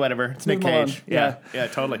whatever, man. Yeah, whatever. It's Nick Cage. Yeah,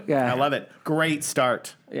 totally. Yeah. I love it. Great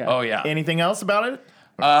start. Yeah. Oh yeah. Anything else about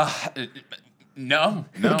it? No.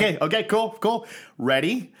 Okay, cool.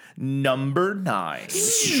 Ready? Number 9.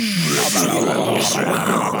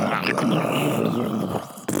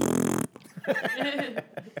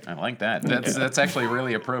 I like that. That's actually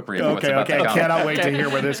really appropriate. For what's Okay. about to come. Cannot wait to hear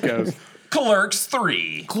where this goes. Clerks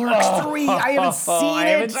 3. Clerks 3. I haven't seen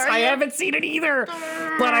it. I haven't seen it either,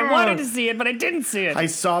 but I wanted to see it, but I didn't see it. I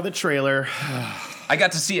saw the trailer. I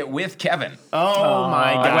got to see it with Kevin. Oh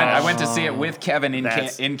my god! I went to see it with Kevin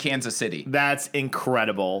in Kansas City. That's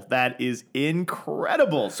incredible. That is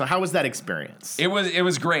incredible. So how was that experience? It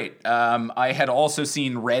was great. I had also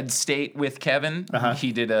seen Red State with Kevin.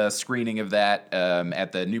 He did a screening of that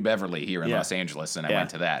at the New Beverly here in Los Angeles, and I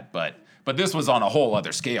went to that. But this was on a whole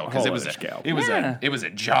other scale because it was a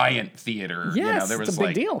giant theater. Yes, there was it's a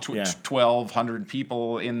big deal. 1,200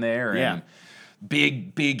 people in there. And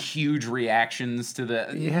big, huge reactions to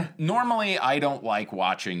the. Yeah. Normally, I don't like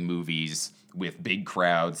watching movies with big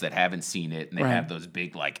crowds that haven't seen it, and they have those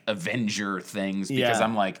big like Avenger things because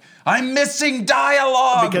I'm like, I'm missing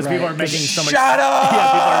dialogue Because people are making so much. Shut up! Yeah,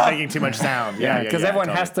 people are making too much sound. Because everyone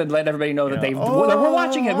has to let everybody know that that we're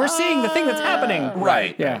watching it. We're seeing the thing that's happening.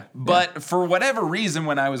 Right. Yeah. But for whatever reason,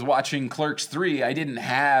 when I was watching Clerks 3, I didn't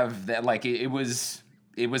have that. Like it was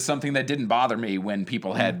something that didn't bother me when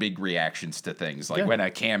people had big reactions to things, like when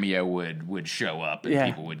a cameo would show up and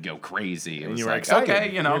people would go crazy. It was you were like, excited.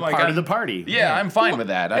 okay, You're like part of the party. Yeah, I'm fine with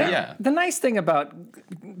that. The nice thing about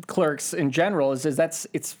Clerks in general is that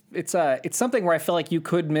it's something where I feel like you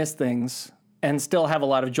could miss things and still have a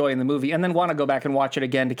lot of joy in the movie, and then want to go back and watch it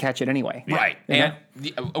again to catch it anyway. Right, and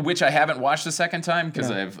which I haven't watched the second time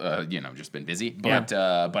because I've just been busy. But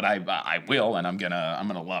I will, and I'm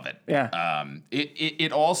gonna love it. Yeah.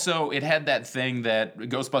 It also had that thing that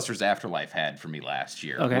Ghostbusters Afterlife had for me last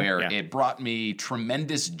year, where it brought me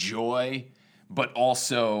tremendous joy, but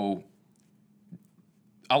also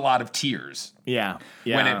a lot of tears. Yeah.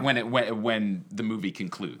 When the movie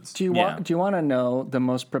concludes. Do you want to know the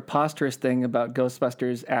most preposterous thing about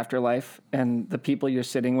Ghostbusters Afterlife and the people you're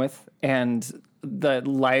sitting with and the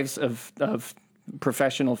lives of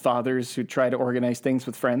professional fathers who try to organize things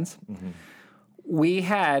with friends? Mm-hmm. We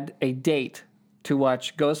had a date to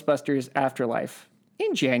watch Ghostbusters Afterlife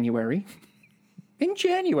in January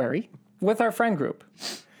with our friend group.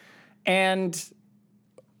 And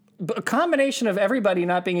a combination of everybody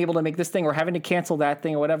not being able to make this thing or having to cancel that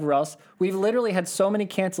thing or whatever else, we've literally had so many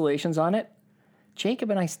cancellations on it.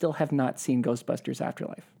 Jacob and I still have not seen Ghostbusters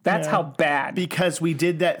Afterlife. That's how bad. Because we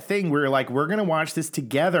did that thing where like, we're going to watch this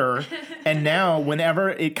together. And now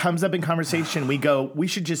whenever it comes up in conversation, we go, we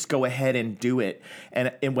should just go ahead and do it.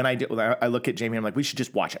 And when I look at Jamie, I'm like, we should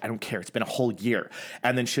just watch it. I don't care. It's been a whole year.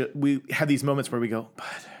 And then we have these moments where we go, but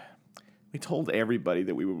we told everybody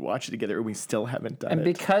that we would watch it together, and we still haven't done it. And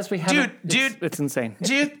because we haven't... Dude. It's insane.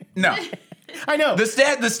 Dude, no. I know.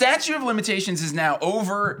 The statute of limitations is now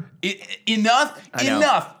over. Enough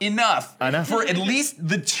I know. for at least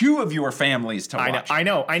the two of your families to watch. I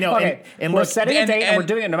know. Okay, And we're look, setting a date and we're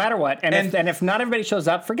doing it no matter what. And if not everybody shows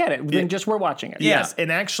up, forget it. Then just we're watching it. Yes,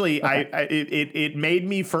 and actually, it made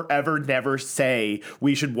me forever never say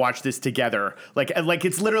we should watch this together. Like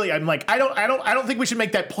it's literally, I'm like, I don't think we should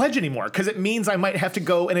make that pledge anymore because it means I might have to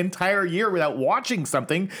go an entire year without watching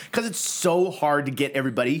something because it's so hard to get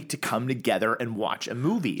everybody to come together and watch a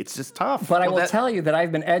movie. It's just tough. But I will tell you that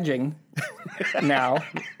I've been edging now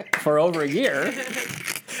for over a year.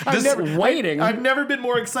 I've never been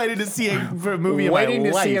more excited to see a movie in my life. Waiting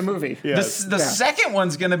to see a movie. Yes. The second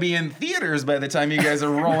one's going to be in theaters by the time you guys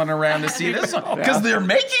are rolling around to see this one because they're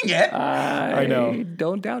making it. I know.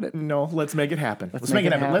 Don't doubt it. No, let's make it happen. Let's make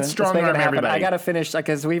it happen. Let's strong arm everybody. I got to finish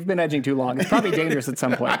because we've been edging too long. It's probably dangerous at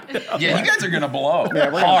some point. Yeah, you guys are going to blow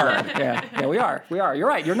hard. Yeah, we are. You're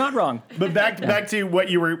right. You're not wrong. But back to what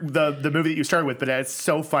you were the movie that you started with. But it's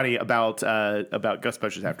so funny about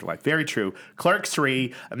Ghostbusters Afterlife. Very true. Clerks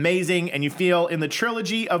 3, amazing, and you feel in the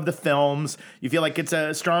trilogy of the films, you feel like it's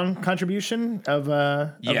a strong contribution of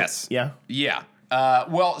yes. Yeah.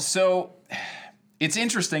 Well, so it's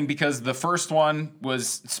interesting because the first one was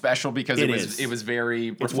special because it was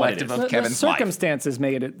very reflective of Kevin's the life. Circumstances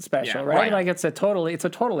made it special, Yeah, right? right. Like it's a total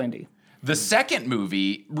indie. The second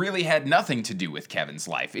movie really had nothing to do with Kevin's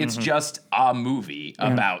life. It's just a movie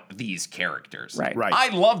about these characters. Right. I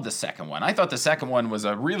loved the second one. I thought the second one was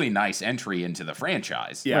a really nice entry into the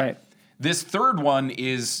franchise. Yeah. Right. This third one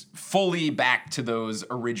is fully back to those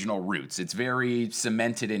original roots. It's very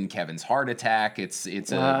cemented in Kevin's heart attack. That's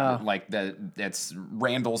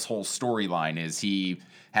Randall's whole storyline is he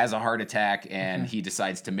has a heart attack and he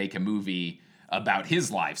decides to make a movie about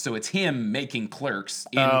his life. So it's him making Clerks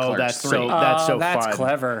in Clerks 3. That's so that's fun.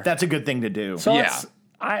 clever. That's a good thing to do. So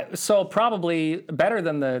so probably better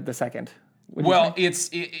than the second. Well, it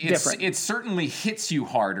certainly hits you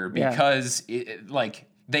harder because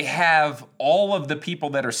they have all of the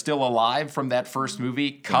people that are still alive from that first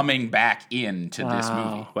movie coming back into this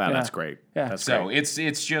movie. Wow, that's great. Yeah. That's So great.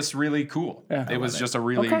 it's just really cool. Yeah. It was just a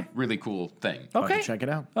really, really cool thing. Okay. Check it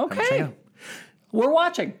out. Okay. We're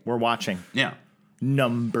watching. We're watching. Yeah.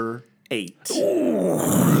 Number 8.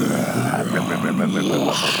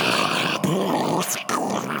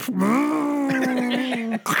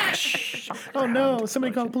 Oh no!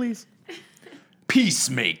 Somebody call the police.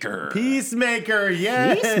 Peacemaker. Peacemaker,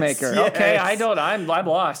 yes. Peacemaker. Yes. Okay, I'm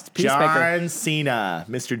lost. Peacemaker. John Cena,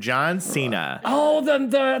 Mr. John Cena. Oh,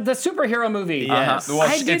 the superhero movie. Yes. Well,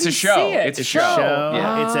 I it's didn't a show. see it. It's a show.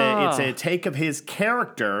 Yeah. It's a take of his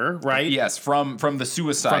character, right? Yes, from the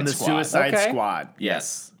Suicide Squad. From the Suicide Okay. Squad.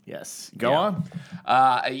 Yes. Yes. Go on.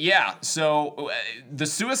 So the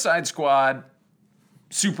Suicide Squad,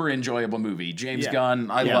 super enjoyable movie. James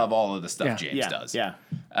Gunn, I love all of the stuff James does. Yeah.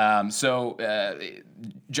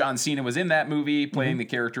 John Cena was in that movie playing the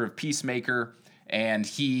character of Peacemaker, and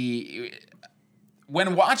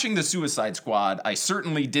when watching the Suicide Squad, I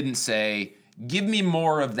certainly didn't say, give me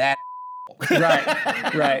more of that.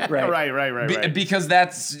 Right.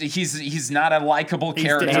 Because he's not a likable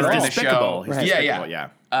character in the show. Yeah.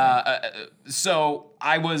 So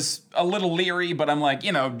I was a little leery, but I'm like,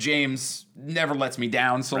 James never lets me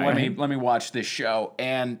down, so let me watch this show,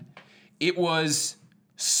 and it was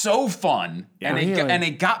so fun, and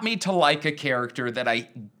it got me to like a character that I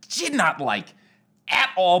did not like at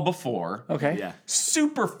all before. Okay. Yeah.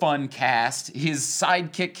 Super fun cast. His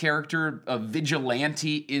sidekick character of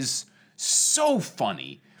Vigilante is so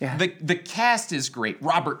funny. Yeah. The cast is great.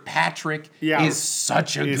 Robert Patrick is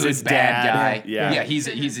such a He's good his bad dad. guy. Yeah. He's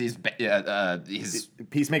his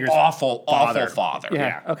Peacemaker's awful father. father.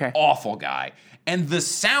 Yeah. Okay. Awful guy. And the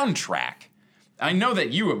soundtrack, I know that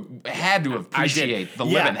you had to appreciate the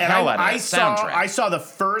living hell out of that soundtrack. I saw the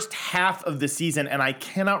first half of the season, and I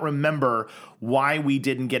cannot remember why we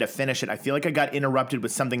didn't get to finish it. I feel like I got interrupted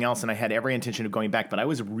with something else, and I had every intention of going back, but I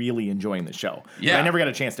was really enjoying the show. Yeah. But I never got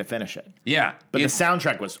a chance to finish it. Yeah. But the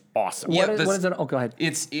soundtrack was awesome. What is it? Oh, go ahead.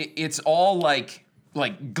 It's all like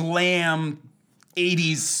glam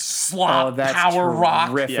 80s slop power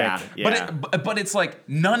rock. Yeah. But it's like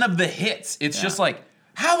none of the hits. It's just like,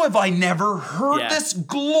 how have I never heard this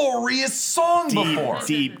glorious song before?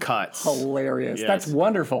 Deep cuts. Hilarious. Yes. That's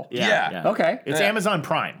wonderful. Yeah. Okay. It's Amazon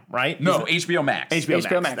Prime, right? No, HBO Max.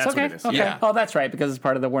 HBO Max. That's Okay. what it is. Okay. Yeah. Oh, that's right, because it's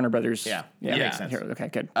part of the Warner Brothers. Yeah. Makes sense. Here, okay,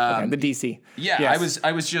 good. Okay, the DC. Yeah, Yes.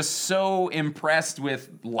 I was just so impressed with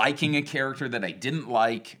liking a character that I didn't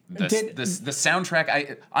like. The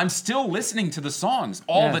soundtrack, I'm still listening to the songs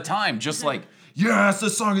all the time, just like yes,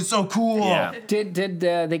 this song is so cool. Yeah. Did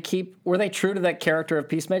were they true to that character of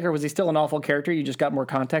Peacemaker? Was he still an awful character? You just got more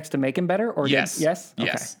context to make him better? Or Yes. Yes.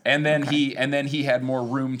 Yes. Okay. And then he had more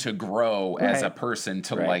room to grow as a Right. person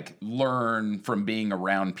to Right. like learn from being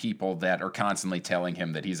around people that are constantly telling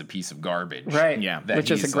him that he's a piece of garbage. Right. Yeah. That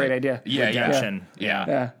Which is a he's, great like- idea. Yeah. Redemption. Yeah.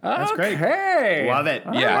 Yeah. That's great. Okay. Love it.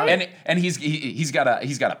 Yeah, and he's got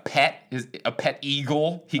a pet, a pet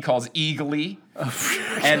eagle. He calls Eagly,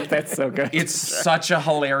 and That's so good. it's such a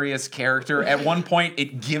hilarious character. At one point,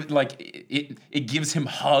 it gives him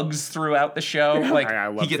hugs throughout the show. Like I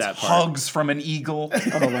love he gets that part. hugs from an eagle.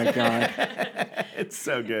 Oh my god. It's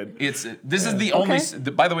so good. This is the only.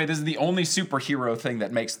 By the way, this is the only superhero thing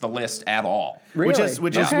that makes the list at all. Really?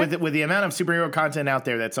 Which is Okay. with the amount of superhero content out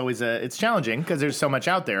there, that's always it's challenging because there's so much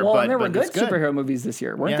out there. Well, but and there were but good it's good superhero movies this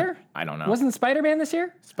year, weren't Yeah. there? I don't know. Wasn't Spider-Man this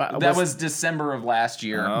year? That was December of last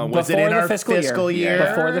year. Was it Before in the our fiscal year. year?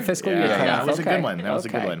 Before the fiscal year. Yeah, cutoff. that was a Okay. good one. That was a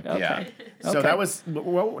good one. Okay. Yeah. So Okay. that was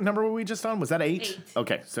what number were we just on? Was that 8?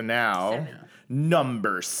 Okay, so now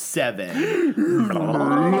number 7.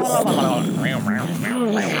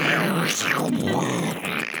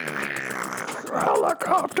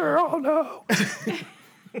 Helicopter! Oh no!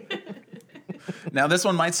 Now this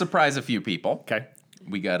one might surprise a few people. Okay.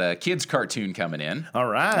 We got a kids cartoon coming in. All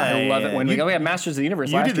right. I love it when we had Masters of the Universe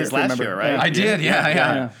You last did year. this if you last remember. year, right? I did,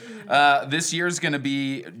 yeah. This year's going to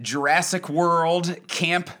be Jurassic World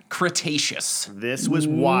Camp Cretaceous. This was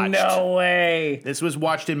watched. No way. This was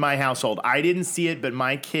watched in my household. I didn't see it, but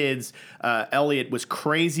my kids, Elliot, was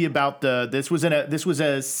crazy about this was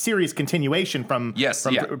a serious continuation from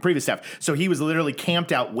previous stuff. So he was literally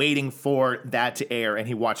camped out waiting for that to air, and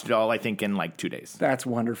he watched it all, I think, in like 2 days. That's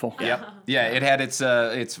wonderful. Yep. Yeah, it had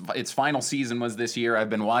its final season was this year. I've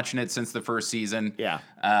been watching it since the first season. Yeah.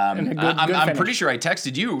 And a good I'm finish. pretty sure I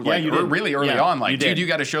texted you Yeah, you did. really early Yeah, on, like, you did. dude, you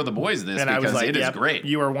got to show the boys this And I because was like, it is yep, great.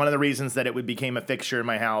 You were one of the reasons that it became a fixture in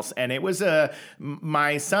my house. And it was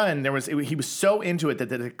my son, he was so into it that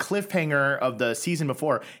the cliffhanger of the season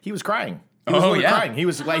before, he was crying. He was literally crying. He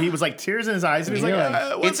was like tears in his eyes. And he was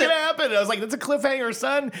like, what's going to happen? And I was like, that's a cliffhanger,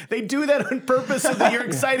 son. They do that on purpose so that you're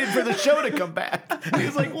excited for the show to come back. And he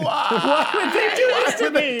was like, why? Why would they do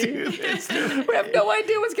this to me? We have no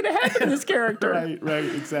idea what's going to happen to this character. Right,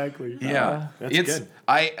 exactly. Yeah, That's good.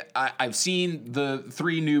 I've seen the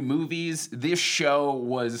 3 new movies. This show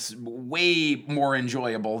was way more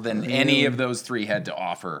enjoyable than any of those 3 had to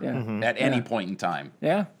offer at any point in time.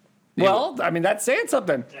 Yeah. Well, I mean, that's saying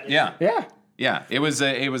something. Yeah. Yeah. Yeah, it was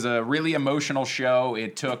a really emotional show.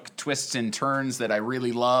 It took twists and turns that I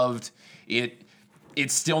really loved.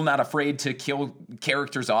 It's still not afraid to kill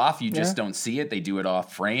characters off. You just don't see it. They do it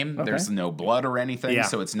off frame. Okay. There's no blood or anything, Yeah.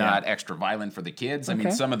 so it's not extra violent for the kids. I mean,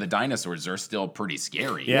 Okay. some of the dinosaurs are still pretty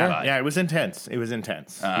scary. Yeah, it was intense.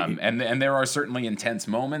 And there are certainly intense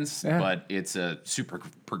moments, Yeah. but it's a super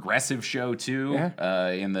progressive show too. Yeah.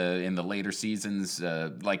 In the later seasons,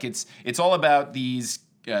 like it's all about these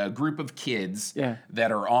group of kids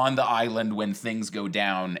that are on the island when things go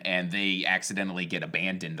down, and they accidentally get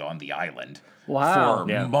abandoned on the island. Wow.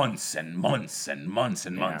 For months and months and months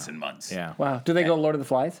and months and months. Yeah. Wow. Do they go Lord of the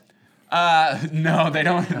Flies? No, they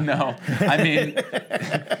don't. No, I mean,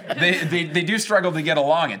 they do struggle to get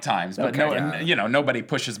along at times, but nobody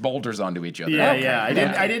pushes boulders onto each other. Yeah,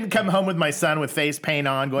 yeah. I didn't come home with my son with face paint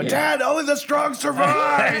on, going, Dad, only the strong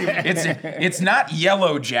survive. It's not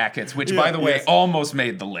Yellow Jackets, which, by the way, almost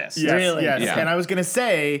made the list. Yes, Really? yes. Yeah. And I was gonna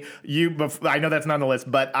say I know that's not on the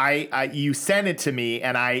list, but you sent it to me,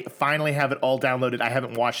 and I finally have it all downloaded. I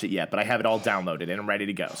haven't watched it yet, but I have it all downloaded and I'm ready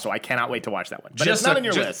to go. So I cannot wait to watch that one. But it's not on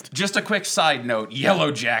your list. Just a quick side note: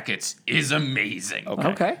 Yellow Jackets is amazing.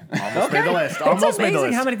 Okay. Almost made the list. It's Almost made the amazing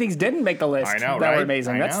list. how many things didn't make the list. I know, that right? were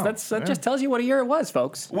amazing. I That know. just tells you what a year it was,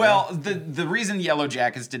 folks. Well, the reason Yellow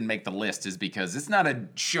Jackets didn't make the list is because it's not a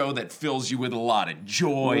show that fills you with a lot of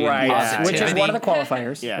joy and positivity. Which is one of the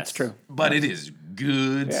qualifiers. Yes. That's true. But it is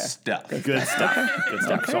good stuff. Good stuff. Good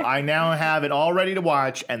stuff. So I now have it all ready to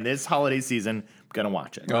watch, and this holiday season, I'm gonna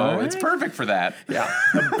watch it. Oh, it's perfect for that. Yeah,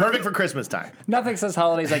 perfect for Christmas time. Nothing says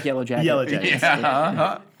holidays like Yellow Jacket. Yellow Jackets.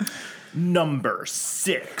 Yeah. Number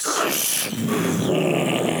 6.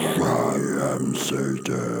 I am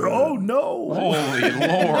Satan. Oh no! Holy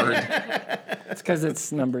Lord. It's because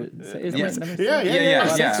it's number. Isn't it number 6? Yeah.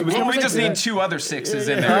 Was Well, number we just 6 need 2 other 6s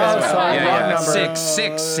in there Oh, as well. sorry, Yeah. wrong number.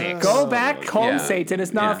 6. Go back home, Yeah. Satan.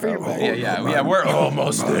 It's not for you. Yeah. We're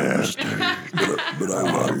almost there. But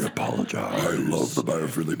I apologize. I love the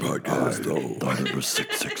Biofriendly Podcast. I thought it was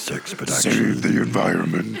 666, but actually... Save the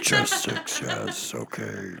environment. Just 6, yes,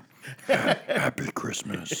 okay. Happy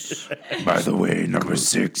Christmas. By the way, number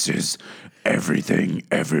 6 is Everything,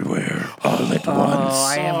 everywhere, all at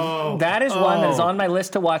once. That is one that is on my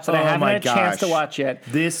list to watch that I haven't had a chance to watch yet.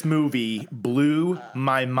 This movie blew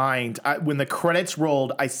my mind. When the credits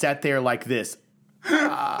rolled, I sat there like this.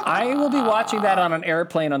 I will be watching that on an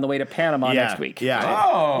airplane on the way to Panama next week. Yeah.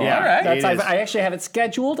 Oh, Yeah. all right. I actually have it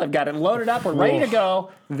scheduled. I've got it loaded up. We're ready to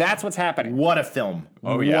go. That's what's happening. What a film.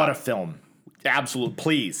 Oh, yeah. What a film. Absolute.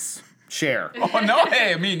 Please. Share. Oh, no.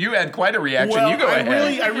 Hey, I mean, you had quite a reaction. Well, You go ahead.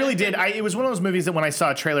 I really did. It was one of those movies that when I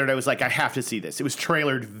saw a trailer, I was like, I have to see this. It was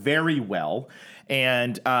trailered very well.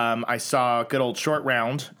 And I saw good old Short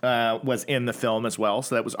Round was in the film as well.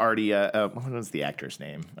 So that was already what was the actor's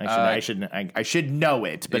name? I should know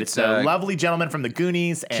it, but it's a lovely gentleman from the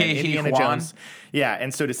Goonies and Indiana Jones. Yeah,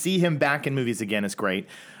 and so to see him back in movies again is great.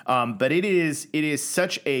 But it is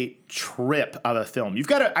such a trip of a film.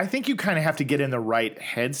 I think you kind of have to get in the right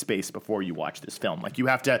headspace before you watch this film. Like you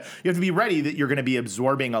have to be ready that you're going to be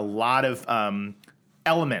absorbing a lot of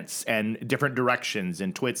elements and different directions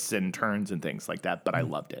and twists and turns and things like that. But I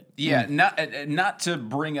loved it. Yeah, not to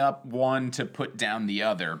bring up one to put down the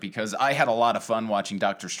other, because I had a lot of fun watching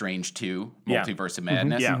Doctor Strange 2, Multiverse of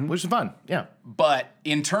Madness. Yeah, which is fun. Yeah. But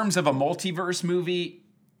in terms of a multiverse movie,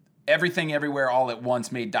 Everything Everywhere All at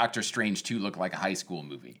Once made Doctor Strange 2 look like a high school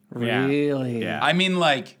movie. Really? Yeah. I mean,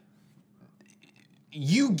 like,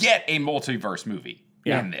 you get a multiverse movie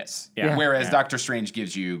in this, whereas Doctor Strange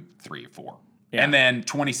gives you 3 or 4. Yeah. And then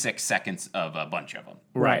 26 seconds of a bunch of them.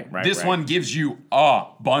 Right. This one gives you a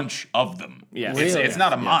bunch of them. Yeah. Really? It's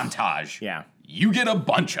not a montage. Yeah. You get a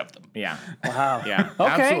bunch of them. Yeah. Wow. Yeah. Okay.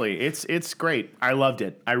 Absolutely. It's great. I loved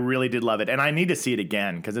it. I really did love it. And I need to see it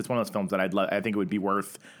again because it's one of those films that I think it would be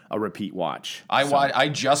worth a repeat watch. I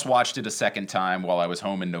just watched it a second time while I was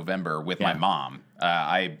home in November with my mom.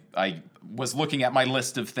 I was looking at my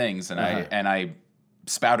list of things and I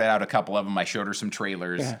spouted out a couple of them. I showed her some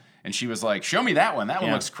trailers. Yeah. And she was like, "Show me that one. That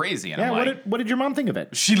one looks crazy." And I'm like, what did your mom think of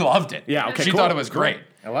it? She loved it. Yeah, okay, She thought it was great.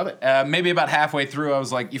 I love it. Maybe about halfway through, I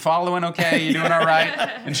was like, "You following okay? You doing all right?"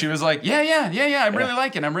 And she was like, "Yeah. I really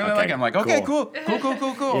like it. I'm really liking it." I'm like, "Okay, cool.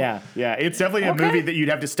 Yeah. It's definitely a movie that you'd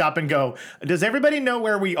have to stop and go, does everybody know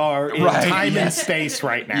where we are in time and space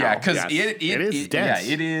right now? Yeah, because it is dense.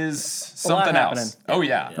 Yeah, it is something else. Oh,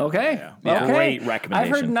 yeah. Okay. Yeah. Okay. Great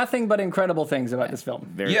recommendation. I've heard nothing but incredible things about this film.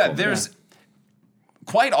 Very cool. There's...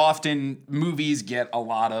 Quite often, movies get a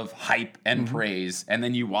lot of hype and praise, and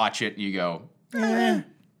then you watch it and you go,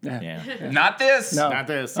 not this. No. Not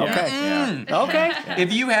this. Okay. Yeah. Okay.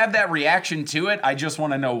 If you have that reaction to it, I just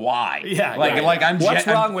want to know why. Yeah. Like I'm. What's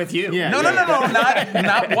wrong with you? Yeah. No,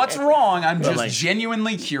 not what's wrong. I'm just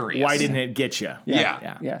genuinely curious. Why didn't it get you?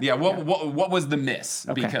 Yeah. What was the miss?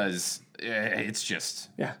 Okay. Because it's just.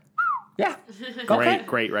 Yeah. Okay.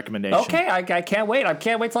 Great recommendation. Okay, I can't wait. I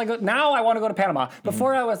can't wait till I go. Now I want to go to Panama.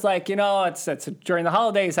 Before I was like, it's during the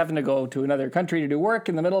holidays, having to go to another country to do work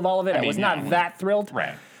in the middle of all of it. I was not that thrilled.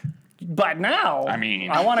 Right. But now,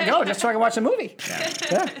 I want to go just so I can watch the movie.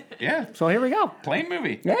 Yeah. So here we go. Plane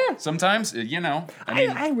movie. Yeah. Sometimes,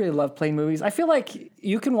 I really love plane movies. I feel like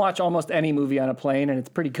you can watch almost any movie on a plane and it's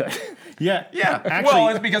pretty good. Yeah.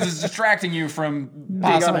 Actually, it's because it's distracting you from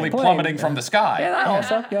possibly plummeting from the sky. Yeah, that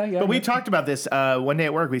also. Yeah. But we talked about this one day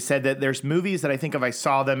at work. We said that there's movies that I think if I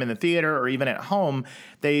saw them in the theater or even at home,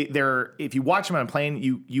 they're if you watch them on a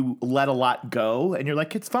plane, you let a lot go and you're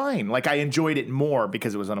like, it's fine. Like I enjoyed it more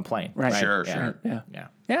because it was on a plane. Right. Sure.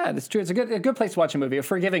 Yeah, that's true. It's a good place to watch a movie, a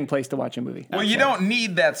forgiving place to watch a movie. Well, you don't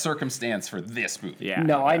need that circumstance for this movie. Yeah.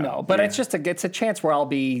 No, I know, but it's a chance where I'll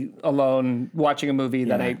be alone watching a movie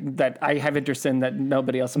that I have interest in that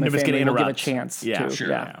nobody else in my family will give a chance to.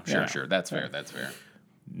 Sure. That's fair.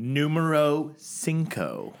 Numero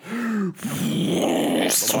 5.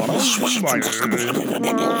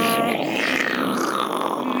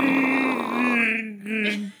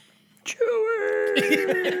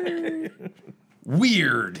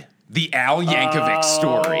 Weird. The Al Yankovic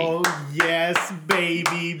story. Oh, yes,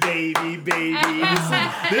 baby.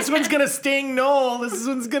 This one's going to sting, Noel. This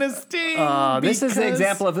one's going to sting. This is the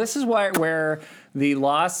example of where the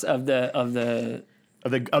loss of the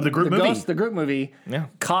group movie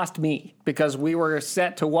cost me because we were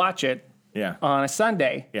set to watch it on a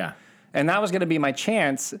Sunday. Yeah. And that was going to be my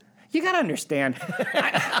chance. You got to understand.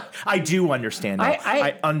 I do understand.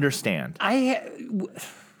 I understand.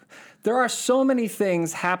 There are so many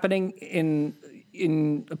things happening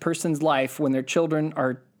in a person's life when their children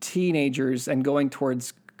are teenagers and going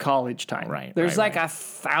towards college time. Right, There's right, like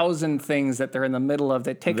 1,000 things that they're in the middle of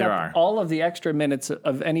that take There up are. all of the extra minutes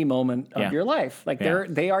of any moment of Yeah. your life. Like Yeah.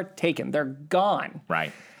 they are taken. They're gone.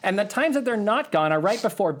 Right. And the times that they're not gone are right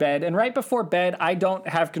before bed. And right before bed, I don't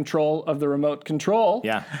have control of the remote control.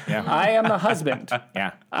 Yeah. Yeah. I am the husband.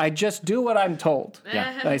 Yeah. I just do what I'm told.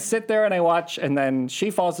 Yeah. I sit there and I watch, and then she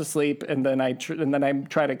falls asleep, and then I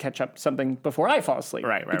try to catch up something before I fall asleep.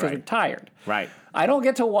 Right, because I'm tired. Right. I don't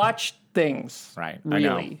get to watch things. Right, I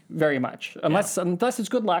know. Really, very much, unless it's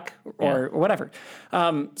good luck or whatever.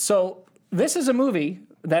 So this is a movie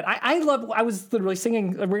that I love. I was literally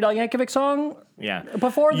singing a Weird Al Yankovic song. Yeah.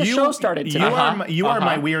 Before the show started today. You are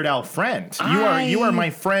my Weird Al friend. You are my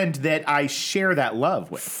friend that I share that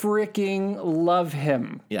love with. Freaking love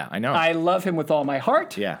him. Yeah, I know. I love him with all my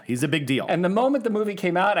heart. Yeah, he's a big deal. And the moment the movie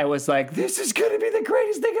came out, I was like, this is going to be the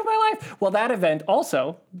greatest thing of my life. Well, that event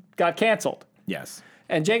also got canceled. Yes.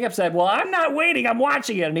 And Jacob said, well, I'm not waiting. I'm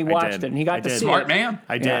watching it. And he watched it, and he got to see Smart it. man.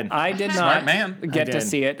 I did. I did Smart not man. get I to did.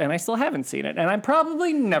 see it, and I still haven't seen it. And I'm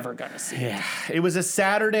probably never going to see it. Yeah. It was a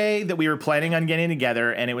Saturday that we were planning on getting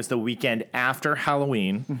together, and it was the weekend after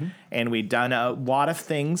Halloween. Mm-hmm. And we'd done a lot of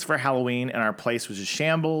things for Halloween, and our place was a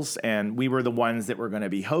shambles, and we were the ones that were going to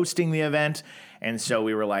be hosting the event. And so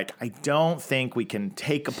we were like, I don't think we can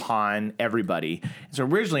take upon everybody. So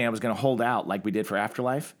originally I was going to hold out like we did for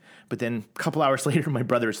Afterlife. But then a couple hours later, my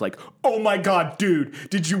brother's like, oh my God, dude,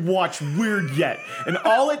 did you watch Weird yet? And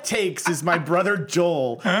all it takes is my brother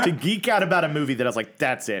Joel to geek out about a movie that I was like,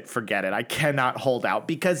 that's it, forget it. I cannot hold out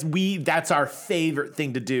because that's our favorite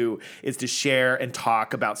thing to do is to share and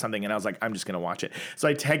talk about something. And I was like, I'm just going to watch it. So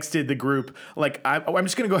I texted the group, like, I'm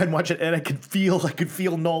just going to go ahead and watch it. And I could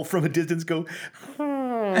feel Noel from a distance go,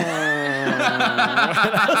 and I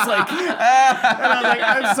was like,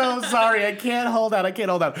 I'm so sorry. I can't hold out.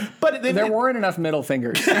 But then There weren't enough middle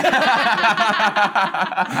fingers.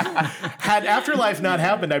 had Afterlife not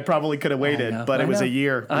happened, I probably could have waited. But it was a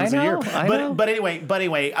year. I know. But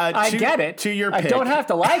anyway. I get it. To your I pick. don't have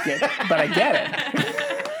to like it, but I get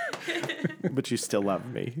it. But you still love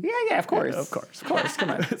me. Yeah, of course. Of course. Come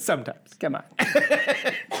on. Sometimes. Come on.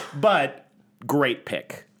 But great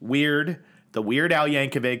pick. The Weird Al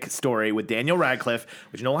Yankovic story with Daniel Radcliffe,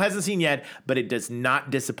 which Noel hasn't seen yet, but it does not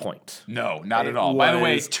disappoint. No, not It at all. By the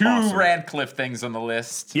way, was 2 awesome. Radcliffe things on the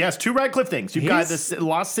list. Yes, 2 Radcliffe things. You've got this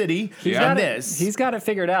Lost City and this. He's got it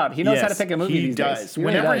figured out. He knows how to pick a movie he these does. days. He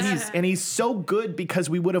really Whenever does. he's so good because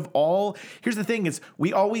we would have all. Here's the thing: is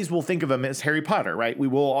we always will think of him as Harry Potter, right? We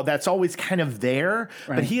will. That's always kind of there,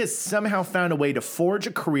 but he has somehow found a way to forge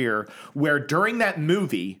a career where during that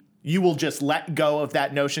movie. You will just let go of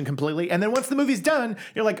that notion completely, and then once the movie's done,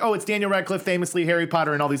 you're like, "Oh, it's Daniel Radcliffe, famously Harry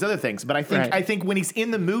Potter, and all these other things." But I think when he's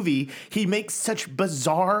in the movie, he makes such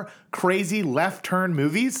bizarre, crazy left turn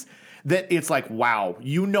movies that it's like, wow,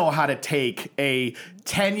 you know how to take a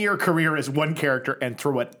 10-year career as one character and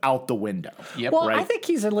throw it out the window. Yep. Well, right? I think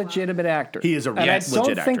he's a legitimate actor. He is a and I don't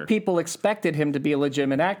legit think actor. people expected him to be a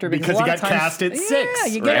legitimate actor Because a he lot got of times, cast at 6, Yeah,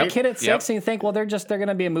 you get right? a kid at 6 Yep. and you think, well, they're going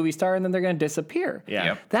to be a movie star and then they're going to disappear. Yeah.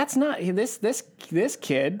 Yep. That's not this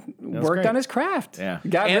kid worked great. on his craft. Yeah.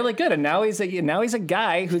 Got really good, and now he's a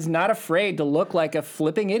guy who's not afraid to look like a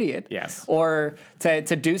flipping idiot. Yes. Or to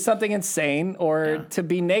do something insane, or to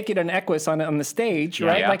be naked and equus on the stage,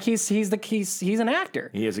 right? Yeah. Like he's an actor.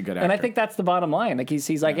 He is a good And I actor. think that's the bottom line. Like he's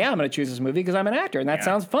like, I'm going to choose this movie because I'm an actor, and that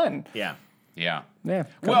sounds fun. Yeah. Yeah. Yeah.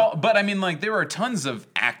 Well, but I mean, like, there are tons of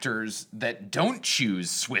actors that don't choose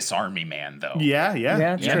Swiss Army Man, though. Yeah.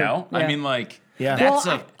 Yeah, it's You true. know? Yeah. I mean, like, Yeah. that's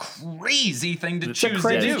Well, a crazy thing to It's choose a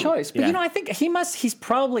crazy to do. choice. But Yeah. I think he's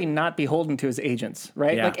probably not beholden to his agents,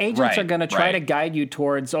 right? Yeah. Like agents Right, are going to try right. to guide you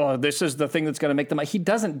towards, this is the thing that's going to make them. He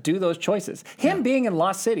doesn't do those choices. Him being in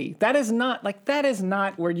Lost City, that is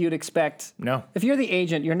not where you'd expect. No. If you're the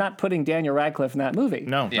agent, you're not putting Daniel Radcliffe in that movie.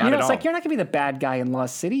 No, Yeah. not You know, at it's all. like you're not going to be the bad guy in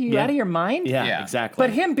Lost City. You Yeah. out of your mind? Yeah, Yeah. exactly.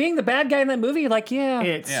 But him being the bad guy in that movie, like,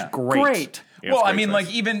 It's Yeah. great. Great. It's Well, I great mean, choice.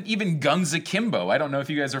 like even Guns Akimbo. I don't know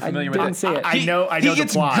if you guys are familiar with didn't it. see it. I know He the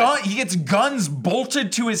gets plot. he gets guns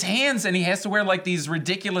bolted to his hands, and he has to wear like these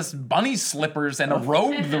ridiculous bunny slippers and a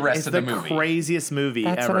robe the rest It's of the the movie. craziest movie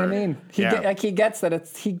That's ever. what I mean. He Yeah. gets that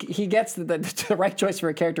he gets that the right choice for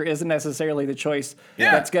a character isn't necessarily the choice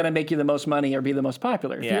Yeah. that's going to make you the most money or be the most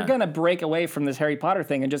popular. If Yeah. you're going to break away from this Harry Potter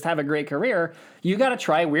thing and just have a great career, you got to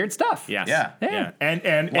try weird stuff. Yes. Yeah. Yeah.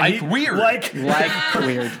 And Like Weird. Like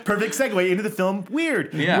Weird. perfect segue into the film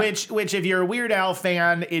Weird. Yeah. Which if you're a Weird Al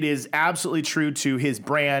fan, it is absolutely true to his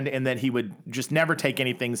brand and that he would just never take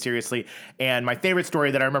anything seriously. And my favorite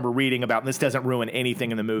story that I remember reading about, and this doesn't ruin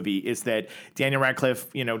anything in the movie, is that Daniel Radcliffe,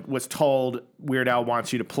 was told Weird Al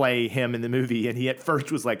wants you to play him in the movie, and he at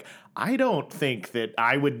first was like, I don't think that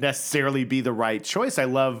I would necessarily be the right choice. I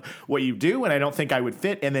love what you do, and I don't think I would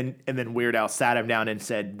fit. And then Weird Al sat him down and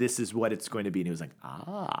said, "This is what it's going to be." And he was like,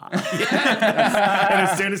 And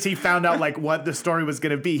as soon as he found out like what the story was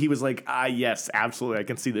going to be, he was like, yes, absolutely, I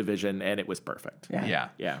can see the vision, and it was perfect.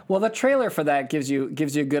 Yeah. Well, the trailer for that gives you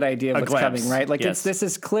a good idea of what's glimpse. coming, right? Like Yes. this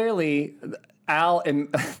is clearly Al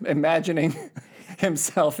imagining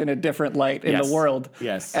himself in a different light in Yes. the world.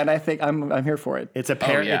 Yes. And I think I'm here for it. It's a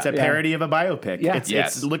yeah. it's a parody of a biopic. Yeah.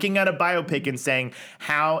 It's looking at a biopic and saying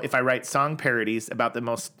how if I write song parodies about the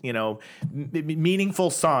most meaningful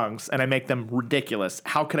songs and I make them ridiculous,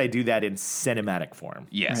 how could I do that in cinematic form?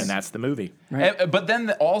 Yes. And that's the movie. But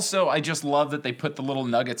then also, I just love that they put the little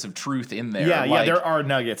nuggets of truth in there. Yeah, there are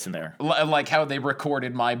nuggets in there. Like how they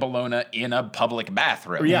recorded My Bologna in a public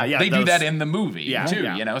bathroom. Yeah, They do that in the movie too.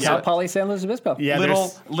 Yeah. So Polly San Luis Obispo. Yeah,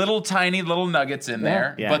 little tiny little nuggets in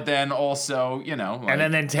there. Yeah. But then also,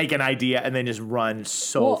 and then take an idea and then just run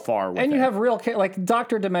so far with it. And you have like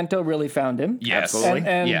Dr. Demento really found him. Yes. Absolutely.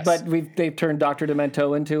 And Yes. but they've turned Dr.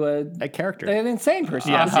 Demento into a character. an insane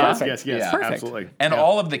person. Yes, It's perfect. yes, Yeah. Perfect. absolutely. And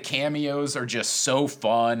all of the cameos are just so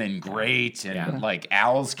fun and great. And like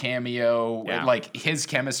Al's cameo, like his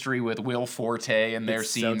chemistry with Will Forte and their It's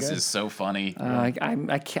so scenes good. is so funny.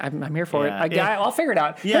 I'm here for Yeah. it. I'll figure it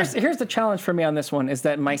out. Yeah. Here's the challenge for me on this one is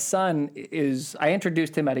that my son I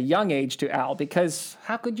introduced him at a young age to Al because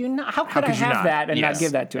how could I could you have not? that and Yes. not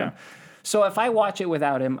give that to him? So if I watch it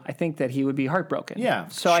without him, I think that he would be heartbroken. Yeah,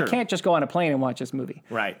 So sure. I can't just go on a plane and watch this movie.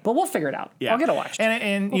 Right. But we'll figure it out. Yeah. I'll get it watched. And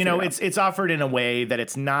We'll figure it out. it's offered in a way that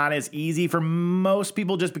it's not as easy for most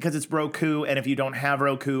people just because it's Roku. And if you don't have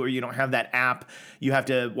Roku or you don't have that app, you have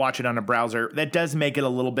to watch it on a browser. That does make it a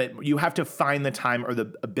little bit, you have to find the time or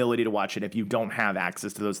the ability to watch it if you don't have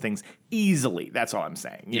access to those things easily. That's all I'm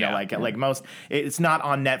saying. You know, like most, it's not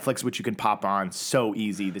on Netflix, which you can pop on so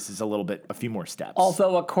easy. This is a few more steps.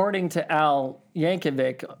 Although, according to Al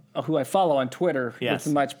Yankovic, who I follow on Twitter Yes.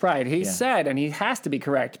 with much pride, he said, and he has to be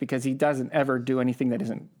correct because he doesn't ever do anything that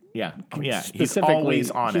isn't Yeah. He's specifically.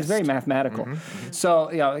 always honest. He's very mathematical. So,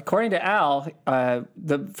 according to Al, from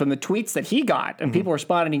the tweets that he got and people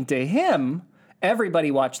responding to him,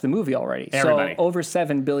 everybody watched the movie already. Everybody. So over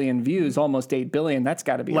 7 billion views, almost 8 billion. That's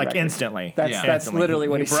got to be a like record. instantly. That's Instantly. literally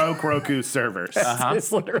what he he broke Roku's servers.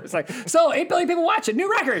 It's literally it's like, so 8 billion people watch it,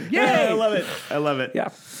 new record. Yay! Yeah, I love it. I love it. Yeah.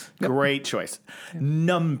 Great choice.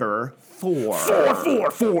 Number 4.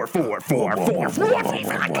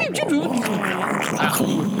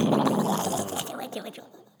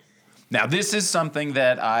 Now, this is something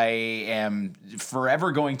that I am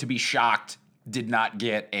forever going to be shocked did not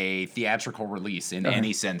get a theatrical release in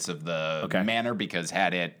any sense of the manner, because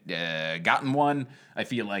had it gotten one, I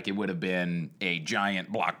feel like it would have been a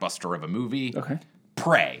giant blockbuster of a movie. Okay.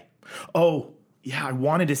 Prey. Oh, yeah, I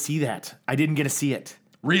wanted to see that. I didn't get to see it.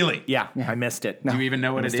 Really? Yeah. I missed it. Do you even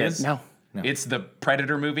know what it is? No. It's the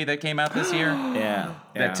Predator movie that came out this year. Yeah.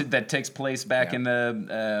 That takes place back in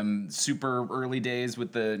the super early days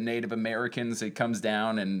with the Native Americans. It comes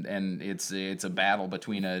down and it's a battle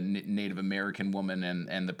between a Native American woman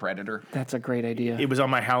and the Predator. That's a great idea. It was on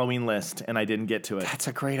my Halloween list, and I didn't get to it. That's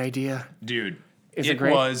a great idea. Dude, Is it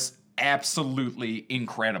great? was absolutely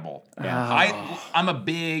incredible. I'm a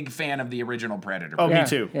big fan of the original Predator. Oh, Yeah, me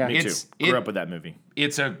too. yeah. Me too. It's- Grew it- up with that movie.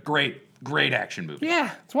 It's a great action movie.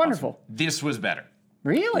 Yeah, it's wonderful. This was better.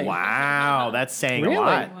 Really? Wow, that's saying Really? a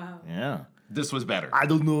lot. Wow. Yeah. This was better. I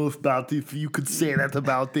don't know if you could say that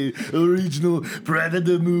about the original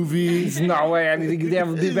Predator movie. There's no way anything could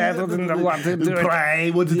ever be better than the one to do it.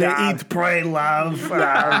 Pray, what did Yeah. they eat? Pray, love.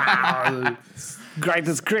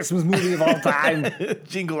 Greatest Christmas movie of all time.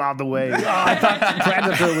 Jingle all the way. Oh, I thought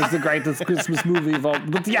Predator was the greatest Christmas movie of all.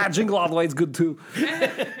 But yeah, Jingle All the Way is good too.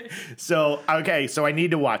 So I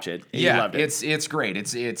need to watch it. You loved it. it's great.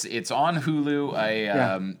 It's on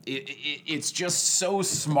Hulu. It's just so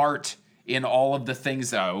smart in all of the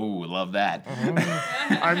things. Love that.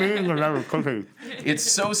 I'm eating another cookie. It's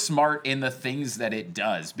so smart in the things that it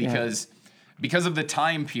does because of the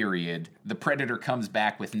time period, the Predator comes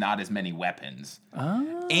back with not as many weapons.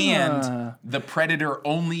 And the Predator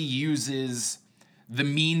only uses the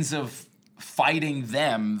means of fighting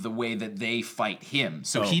them the way that they fight him.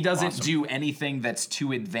 So he doesn't do anything that's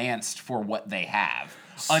too advanced for what they have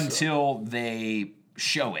until they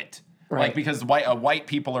show it. Right. Like, because white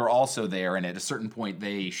people are also there, and at a certain point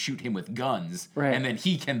they shoot him with guns, Right. and then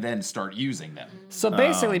he can then start using them. So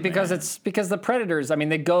basically, because the Predators, I mean,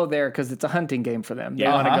 they go there because it's a hunting game for them. They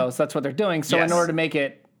want to go, so that's what they're doing. So Yes. in order to make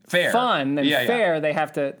it fun and fair, they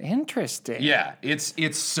have to interesting. Yeah,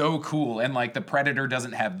 it's so cool, and like the Predator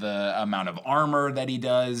doesn't have the amount of armor that he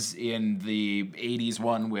does in the '80s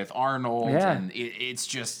one with Arnold, and it's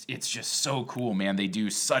just so cool, man. They do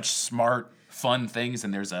such smart, fun things,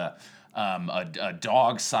 and there's a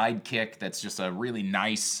dog sidekick that's just a really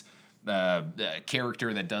nice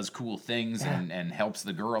character that does cool things and helps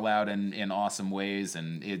the girl out in awesome ways,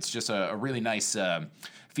 and it's just a really nice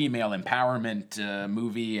female empowerment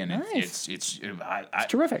movie, and nice. it's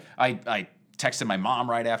terrific. I texted my mom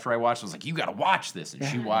right after I watched it. I was like, you got to watch this, and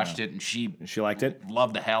she watched it, and she liked it,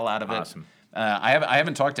 loved the hell out of it. Awesome. I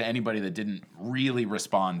haven't talked to anybody that didn't really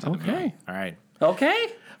respond to the movie. All right.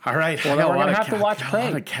 Okay. All right. Well, then we're gonna have to watch Prey. A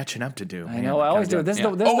lot of catching up to do. I know. I always do. This is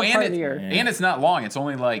the part of the year. And it's not long. It's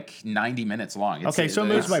only like 90 minutes long. So it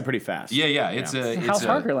moves by pretty fast. Yeah. It's House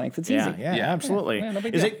Harker length. It's easy. Yeah, absolutely. Yeah, no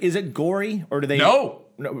big is deal. it gory or do they? No,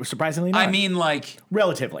 surprisingly not. I mean, like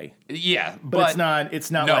relatively. Yeah, but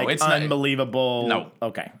it's not no, like it's unbelievable. No.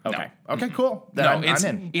 Okay. No. Okay. Cool. Then I'm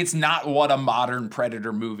in. It's not what a modern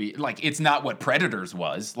Predator movie like. It's not what Predators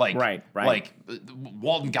was like. Right. Like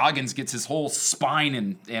Walton Goggins gets his whole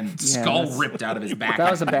spine and skull ripped out of his back.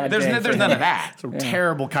 That was a bad. There's none of that. Some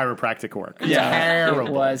terrible chiropractic work. Yeah, terrible.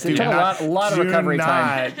 It was. It took a lot of recovery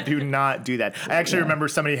time. Do not do that. I actually remember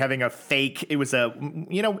somebody having a fake. It was a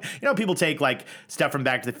people take like stuff from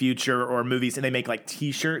Back to the Future or movies and they make like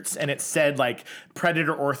T-shirts and it said like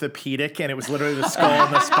Predator Orthopedic and it was literally the skull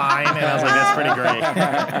and the spine and I was like, that's pretty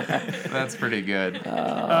great. That's pretty good.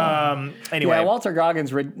 Anyway, Walter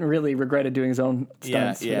Goggins really regretted doing his own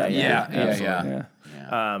stunts. Yeah.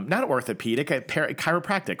 Not orthopedic,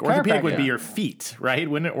 chiropractic. Orthopedic would be your feet, right?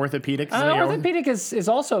 Wouldn't it? Orthopedic. Orthopedic is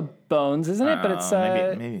also bones, isn't it? But it's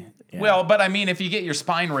maybe. Yeah. Well, but I mean, if you get your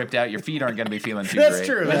spine ripped out, your feet aren't going to be feeling too That's great.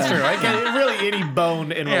 true. That's true. Like, really, any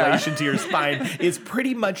bone in relation to your spine is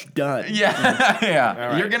pretty much done. Yeah.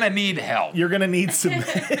 Right. You're going to need help. You're going to need some.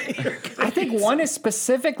 I think one is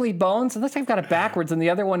specifically bones, unless I've got it backwards, and the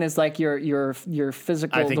other one is like your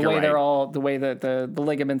physical, the way they're all, the way that the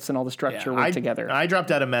ligaments and all the structure work together. I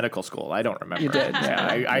dropped out of medical school. I don't remember. You did. Yeah.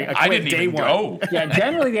 I didn't even go. Yeah.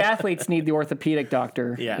 Generally, the athletes need the orthopedic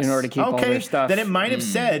doctor in order to keep all their stuff. Then it might have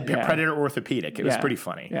said Predator Orthopedic. It was pretty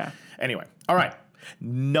funny. Yeah. Anyway, all right.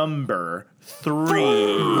 Number 3.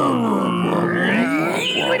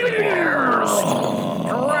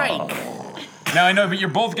 Strike. Now I know, but you're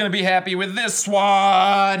both going to be happy with this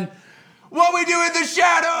one. What We Do in the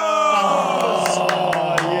Shadows.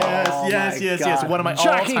 Oh, yes. One of my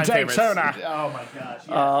all-time favorites. Oh my gosh. Yes.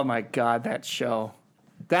 Oh my God, that show.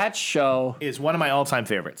 That show is one of my all-time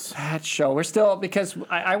favorites. That show. We're still, because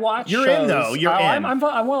I watch You're shows. in, though. You're in. I'm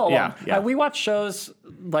well along. Yeah. We watch shows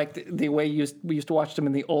like the way we used to watch them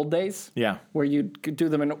in the old days. Yeah. Where you do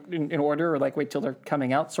them in order or like wait till they're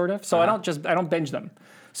coming out, sort of. So I don't binge them.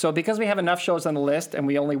 So because we have enough shows on the list and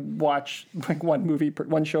we only watch like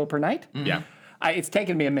one show per night. Yeah. It's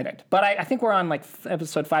taken me a minute. But I think we're on like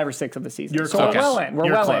episode 5 or 6 of the season. You're so close. we're well in. We're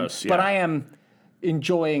You're well close, in. But I am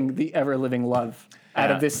enjoying the ever-living love out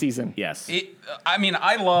of this season. Yes.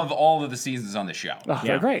 I love all of the seasons on the show. Oh,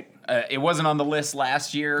 they're great. It wasn't on the list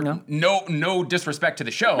last year. No. Disrespect to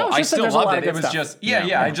the show. No, I still loved it. It was stuff. just,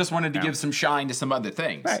 I just wanted to give some shine to some other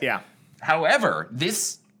things. Right. Yeah. However,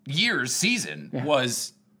 this year's season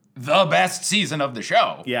was the best season of the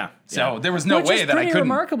show. Yeah. So there was no way that I couldn't. Which is pretty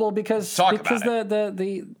remarkable because about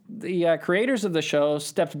the creators of the show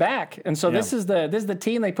stepped back, and so this is the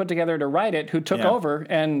team they put together to write it who took over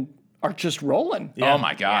and are just rolling. Yeah. Oh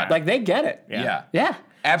my God! Like they get it. Yeah.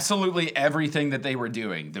 Absolutely everything that they were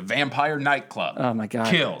doing. The vampire nightclub. Oh my God.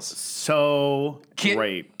 Kills. So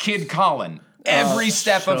great. Kid Colin. Every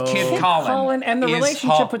step of Kid Colin and the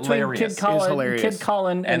relationship between hilarious. Kid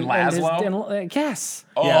Colin and Laszlo. Yes.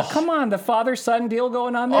 Oh. Come on, the father-son deal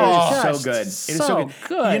going on there. It is so good. It is so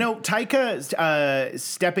good. You know, Taika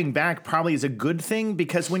stepping back probably is a good thing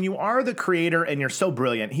because when you are the creator and you're so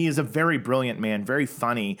brilliant, he is a very brilliant man, very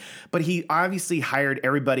funny, but he obviously hired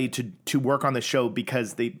everybody to work on the show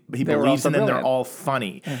because he believes in them. They're all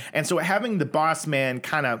funny. Yeah. And so having the boss man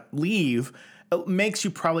kind of leave makes you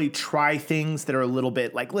probably try things that are a little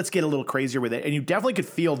bit like, let's get a little crazier with it. And you definitely could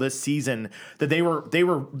feel this season that they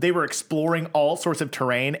were exploring all sorts of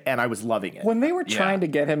terrain, and I was loving it. When they were trying to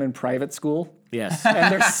get him in private school. Yes. And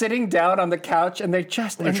they're sitting down on the couch and they're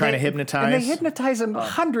trying to hypnotize. And they hypnotize him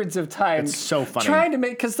hundreds of times. It's so funny.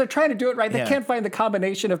 Because they're trying to do it right. They can't find the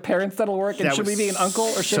combination of parents that'll work. And should we be an uncle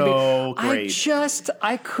or should we be? Great.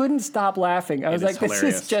 I couldn't stop laughing. I was like, this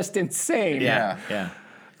is just insane. Yeah.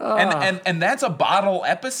 And that's a bottle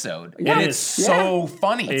episode. Yeah, and it's so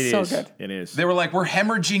funny. It so is. good. It is. They were like, we're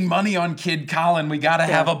hemorrhaging money on Kid Colin. We got to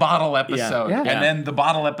have a bottle episode. Yeah. And then the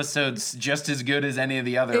bottle episode's just as good as any of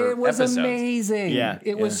the other It was episodes. amazing. Yeah,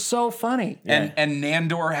 It was so funny. And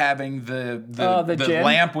Nandor having the gin?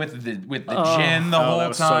 lamp with the gin the whole that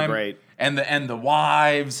was so time. great. And the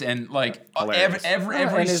wives and like Hilarious. every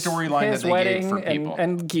And his storyline that they wedding gave for people.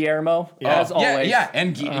 and Guillermo, as always. Yeah,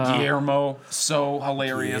 and Guillermo, so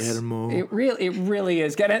hilarious. It really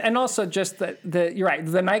is good, and also just the you're right,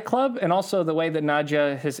 the nightclub, and also the way that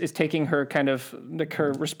Nadja is taking her kind of like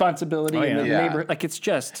her responsibility in the neighborhood. Like it's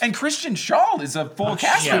just And Christian Shaw is a full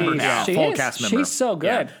cast member now. she full is. cast member. She's so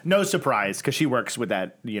good. Yeah. No surprise, because she works with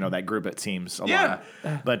that group. It seems a lot.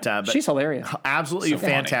 But She's hilarious. absolutely funny.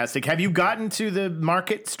 fantastic. Have you gotten to the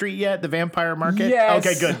Market Street yet? The Vampire Market? Yes.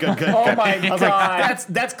 Okay, good. Oh my I was God. like,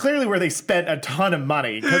 that's clearly where they spent a ton of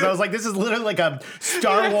money, because I was like, this is literally like a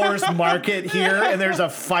Star Wars market here, and there's a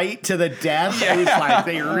fight to the death. It was like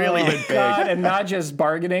they really went big. God, and Nadja's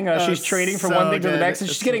bargainning. She's trading from so one thing to the good. next, and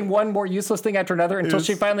she's getting one more useless thing after another until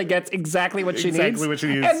she finally gets exactly what she needs. Exactly what she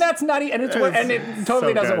needs. And that's not, and it totally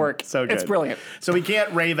So doesn't good. work. So good. It's brilliant. So we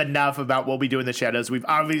can't rave enough about what we do in the shadows. We've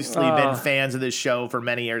obviously been fans of this show for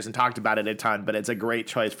many years and talked about it a ton, but it's a great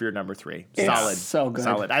choice for your number 3. It's Solid. so good.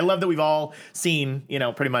 Solid. I love that we've all seen,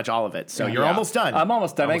 pretty much all of it. So you're almost done. I'm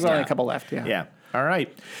almost done. I think there's only a couple left. Yeah. Yeah. All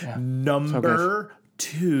right. Number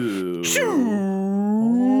 2.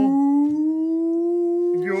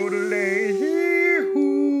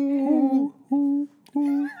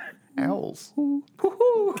 Owls.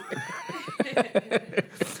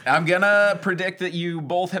 I'm gonna predict that you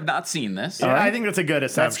both have not seen this. Yeah, I think that's a good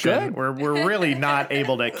assumption. good. We're really not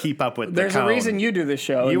able to keep up with There's the a cone. reason you do this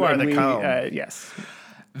show. You are and the we, cone. Yes.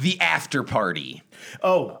 The After Party.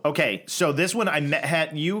 Oh, okay. So this one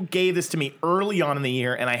you gave this to me early on in the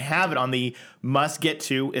year, and I have it on the must get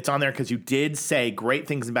to. It's on there because you did say great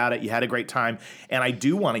things about it. You had a great time, and I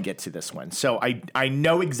do want to get to this one. So I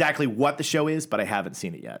know exactly what the show is, but I haven't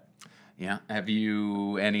seen it yet. Yeah. Have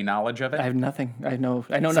you any knowledge of it? I have nothing. I know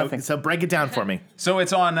nothing. So break it down for me. So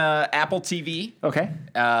it's on Apple TV. Okay.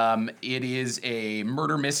 It is a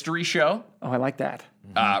murder mystery show. Oh, I like that.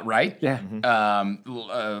 Right? Yeah.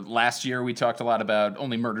 Last year we talked a lot about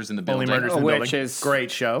Only Murders in the Building. Only Murders in the Which Building. is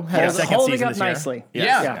Great show. Had a second holding season up this year. nicely.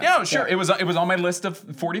 Yeah, sure. It was on my list of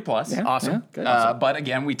 40 plus. Yeah, Awesome. yeah, good. But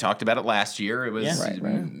again, we talked about it last year. It was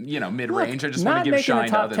mid-range. I just want Not to give making shine the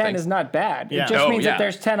to top other 10 things. is not bad. Yeah. It just Oh, means yeah. that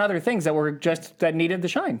there's 10 other things that needed the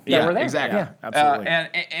shine. That were there. Exactly. Yeah. Absolutely.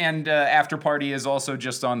 And After Party is also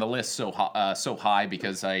just on the list so high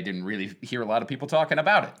because I didn't really hear a lot of people talking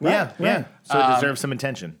about it. Yeah. So it deserves some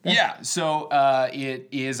attention. Yeah, so it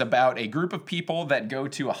is about a group of people that go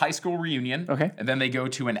to a high school reunion. Okay. And then they go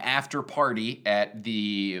to an after party at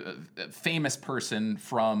the famous person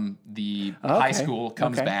from the high school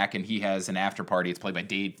comes back and he has an after party. It's played by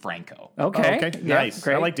Dave Franco. Okay. Okay. Yeah, Nice.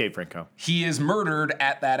 Great. I like Dave Franco. He is murdered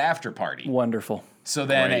at that after party. Wonderful. So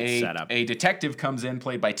then Great setup. a detective comes in,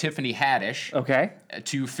 played by Tiffany Haddish, Okay.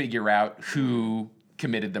 to figure out who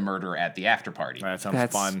committed the murder at the after party. That sounds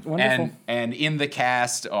That's fun. wonderful. And in the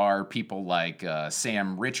cast are people like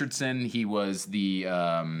Sam Richardson. He was the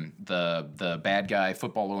bad guy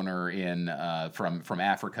football owner in from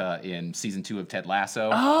Africa in season 2 of Ted Lasso.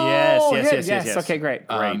 Oh, Yes. Okay, great.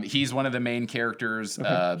 He's one of the main characters.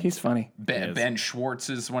 He's funny. Ben Schwartz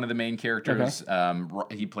is one of the main characters.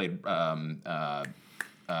 He played.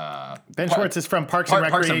 Ben Schwartz is from Parks and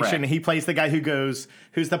Parks and Recreation. Rec. He plays the guy who's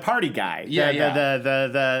the party guy. Yeah,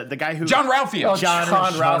 The guy who John Ralphio. John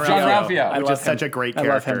Ralphio. Ralphio. which love is such him. a great I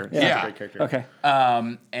love character. him. Such Yeah. a great character. Okay.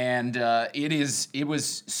 And it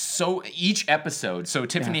was so each episode. So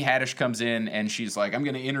Tiffany Haddish comes in and she's like, I'm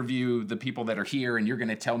going to interview the people that are here, and you're going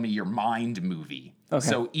to tell me your mind movie. Okay.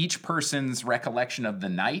 So each person's recollection of the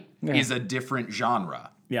night is a different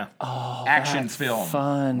genre. Yeah. Action that's film,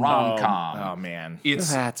 fun. rom-com. Oh man.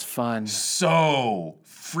 It's That's fun. so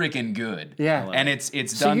freaking good. Yeah. And it's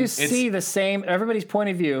So done. you it's see the same everybody's point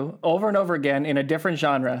of view over and over again in a different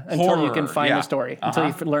genre until you can Horror, find yeah. the story, until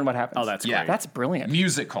you learn what happens. Oh, that's Yeah. great. That's brilliant.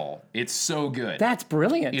 musical. It's so good. That's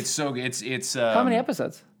brilliant. It's so good. It's How many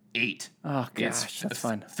episodes? 8. Oh It's gosh, that's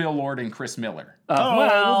fun. Phil Lord and Chris Miller. Oh,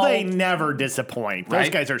 well- they never disappoint. Those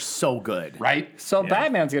Right? guys are so good. Right? So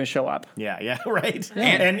Batman's going to show up Yeah, right.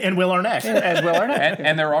 And Will Arnett. as Will Arnett.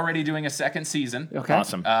 And they're already doing a second season. Okay.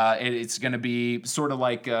 Awesome. It's going to be sort of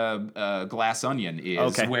like Glass Onion is,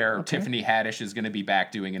 Okay. where Tiffany Haddish is going to be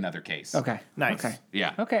back doing another case. Okay. Nice. Okay.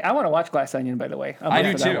 Yeah. Okay. I want to watch Glass Onion, by the way. I'm I in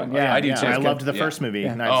do for that too. one. Yeah, I do Yeah, too. I It's loved good. the Yeah. first movie.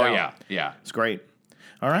 Yeah. Knives Oh, Out. yeah. It's great.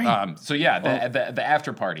 All right. So yeah, the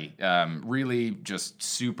after party, really just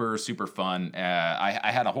super fun.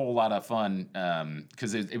 I had a whole lot of fun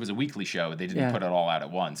because it was a weekly show. They didn't put it all out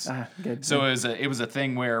at once. Good. So it was a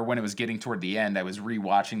thing where when it was getting toward the end, I was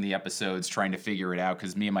rewatching the episodes, trying to figure it out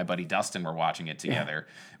because me and my buddy Dustin were watching it together.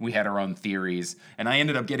 We had our own theories, and I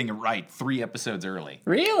ended up getting it right 3 episodes early.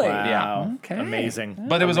 Really? Wow. Yeah. Okay. Amazing.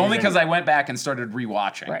 But it was only because I went back and started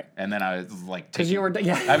rewatching, Right. and then I was like, Because you were,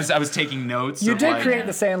 I was taking notes. You of, did like, create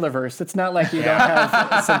the Sandlerverse. It's not like you don't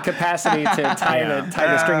have some capacity to tie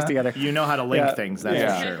the strings together. You know how to link things,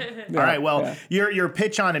 that's for sure. All right, well, your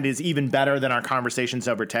pitch on it is even better than our conversations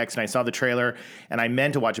over text, and I saw the trailer, and I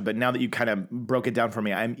meant to watch it, but now that you kind of broke it down for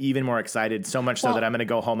me, I'm even more excited, so much so that I'm going to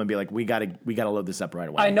go home and be like, we gotta load this up right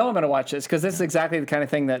away. I know I'm going to watch this because this is exactly the kind of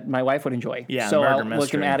thing that my wife would enjoy. Yeah, so murder I'll look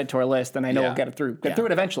mystery. and add it to our list, and I know we'll get through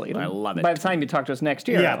it eventually. I love it. By the time you talk to us next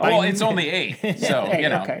year. Yeah, Well, it's only 8, so Eight, you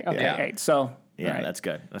know. Okay, yeah. 8. So Yeah, right. that's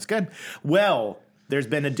good. That's good. Well, there's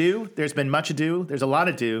been there's been much ado, there's a lot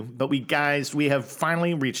ado, but we have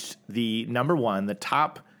finally reached the number 1, the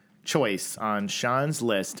top choice on Sean's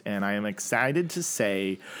list, and I am excited to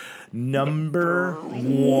say number 1.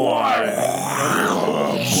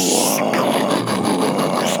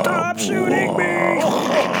 Stop shooting me!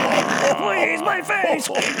 Please, my face!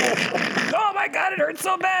 Oh my God, it hurts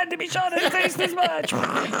so bad to be shot in the face this much.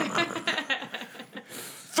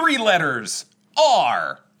 3 letters.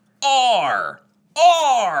 R. I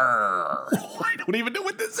don't even know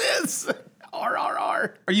what this is. R.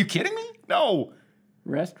 Are you kidding me? No.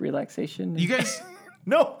 Rest, relaxation. You guys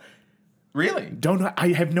No. really? Don't know. I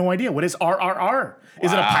have no idea. What is RRR?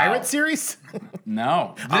 Is it a pirate series?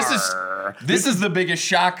 No. This is the biggest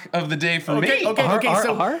shock of the day for me. Okay.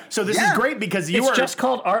 RRR? So this is great because you It's are just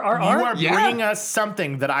called RRR? You are Yeah. bringing us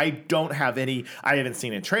something that I don't have any. I haven't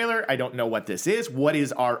seen a trailer. I don't know what this is. What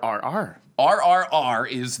is RRR? RRR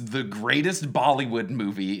is the greatest Bollywood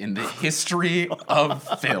movie in the history of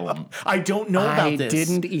film. I don't know about I this.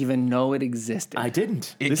 didn't even know it existed. I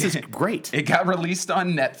didn't. This is great. It got released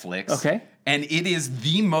on Netflix. Okay. And it is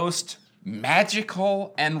the most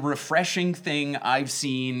magical and refreshing thing I've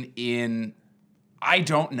seen in I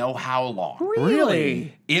don't know how long.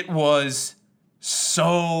 Really? It was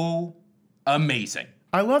so amazing.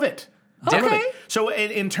 I love it. Okay. So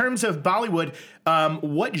in terms of Bollywood,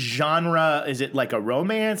 what genre is it? Like a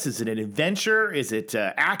romance? Is it an adventure? Is it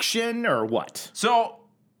action or what? So,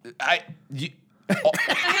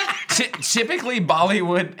 typically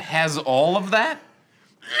Bollywood has all of that.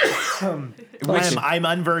 I'm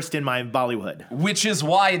unversed in my Bollywood. Which is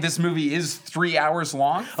why this movie is 3 hours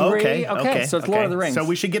long. Okay, so it's Lord of the Rings. So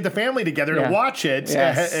we should get the family together to watch it,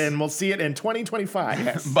 Yes. and we'll see it in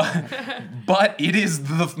 2025. But it is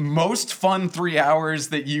the most fun 3 hours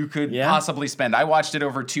that you could possibly spend. I watched it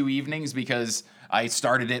over 2 evenings because I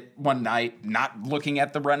started it one night, not looking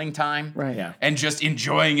at the running time, Right. Yeah. and just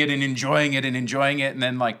enjoying it, and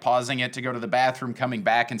then like pausing it to go to the bathroom, coming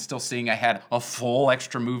back, and still seeing I had a full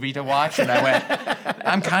extra movie to watch, and I went,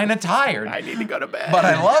 I'm kind of tired. I need to go to bed. But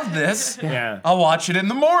I love this. Yeah. I'll watch it in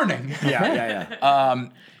the morning. Yeah.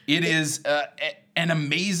 It is an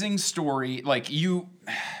amazing story. Like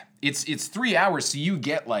it's 3 hours, so you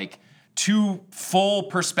get like 2 full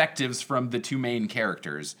perspectives from the 2 main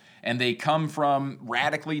characters, and they come from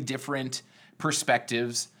radically different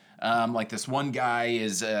perspectives. Like this one guy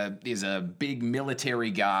is a big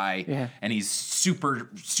military guy, and he's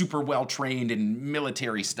super well trained in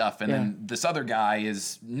military stuff, and then this other guy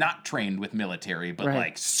is not trained with military, but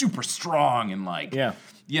like super strong and like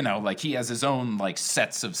you know, like he has his own like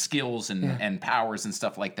sets of skills and powers and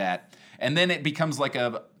stuff like that. And then it becomes like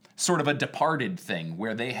a sort of a Departed thing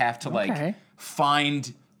where they have to like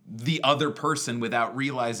find the other person without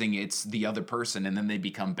realizing it's the other person, and then they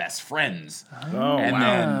become best friends.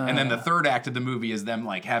 And then the third act of the movie is them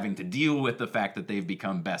like having to deal with the fact that they've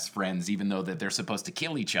become best friends, even though that they're supposed to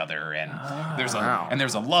kill each other. And there's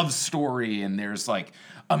a love story, and there's like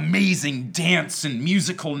amazing dance and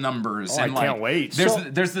musical numbers. And I can't wait.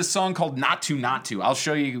 There's this song called Not To. I'll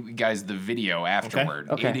show you guys the video afterward.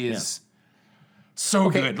 Okay. It is so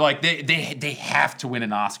good. Like they have to win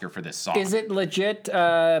an Oscar for this song. Is it legit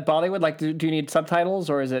Bollywood? Like, do you need subtitles,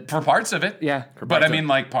 or is it For parts of it, Yeah. But I mean,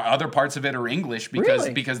 like other parts of it are English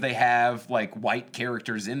Really? because they have like white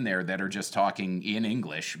characters in there that are just talking in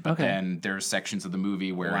English. But then there's sections of the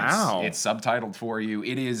movie where it's subtitled for you.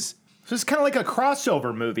 It is. So it's kind of like a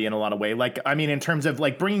crossover movie in a lot of ways. Like, I mean, in terms of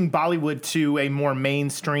like bringing Bollywood to a more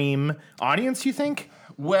mainstream audience, you think?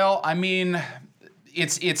 Well, I mean,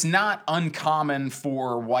 it's not uncommon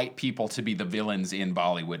for white people to be the villains in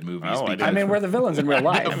Bollywood movies. I mean, we're the villains in real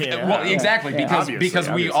life. Well, exactly, because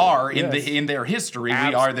we are in their history,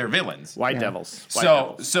 we are their villains. White devils.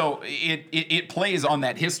 So it plays on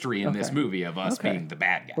that history in this movie of us being the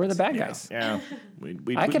bad guys. We're the bad guys. Yeah.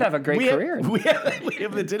 I could have a great career. We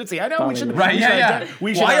have the tendency. I know we should. Right?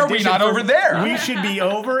 Why are we not over there? We should be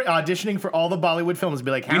over auditioning for all the Bollywood films.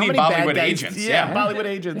 Be like, how we need many Bollywood bad guys? agents. Yeah, Bollywood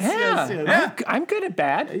agents. Yeah. Yes. I'm good at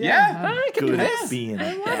bad. Yeah. I can do Good this. at being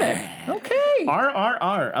I love it. Okay.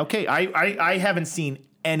 R. Okay, I haven't seen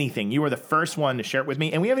anything. You were the first one to share it with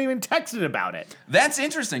me, and we haven't even texted about it. That's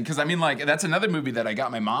interesting because I mean, like, that's another movie that I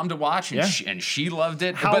got my mom to watch, and she loved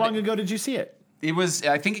it. How long ago did you see it? It was,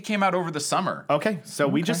 I think it came out over the summer. Okay, so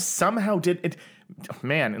we just somehow did it.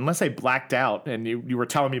 Man, unless I blacked out and you were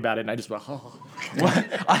telling me about it, and I just went, oh. Well,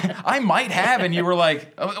 I might have, and you were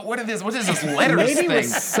like, oh, what is this letters Maybe thing? it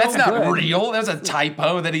was so That's not good. real. That's a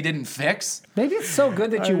typo that he didn't fix. Maybe it's so good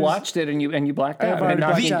that you watched it and you blacked out. already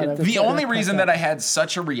blacked out. The only reason that I had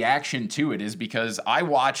such a reaction to it is because I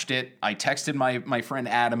watched it, I texted my friend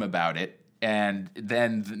Adam about it, and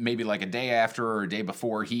then maybe like a day after or a day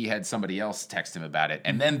before, he had somebody else text him about it.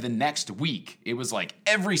 And then the next week, it was like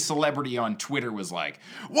every celebrity on Twitter was like,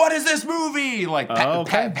 what is this movie? Like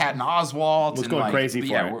Patton Oswalt. Was going crazy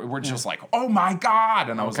for it. We're just like, oh my God.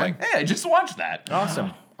 And I was like, hey, I just watched that.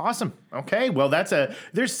 Awesome. Okay. Well,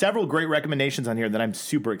 there's several great recommendations on here that I'm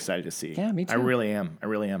super excited to see. Yeah, me too. I really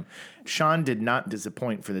am. Shawn did not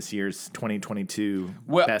disappoint for this year's 2022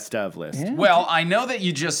 best of list. Yeah. Well, I know that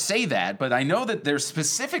you just say that, but I know that there's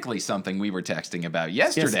specifically something we were texting about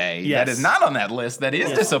yesterday that is not on that list that is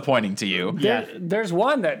disappointing to you. There's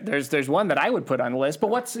one that I would put on the list,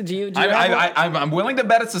 but I'm willing to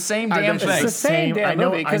bet it's the same damn It's thing. the same damn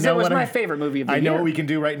movie because it was my favorite movie of the year. I know what we can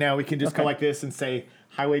do right now. We can just go like this and say,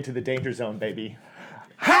 Highway to the Danger Zone, baby.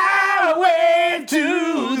 Highway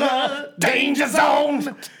to the Danger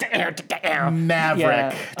Zone.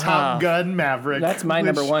 Maverick. Top Gun Maverick. That's my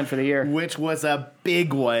number one for the year. Which was a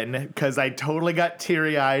big one because I totally got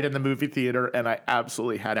teary-eyed in the movie theater and I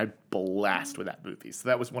absolutely had a blast with that movie. So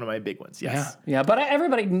that was one of my big ones. Yes. Yeah, but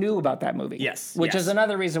everybody knew about that movie. Yes. Which is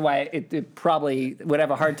another reason why it probably would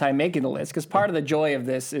have a hard time making the list because part of the joy of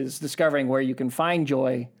this is discovering where you can find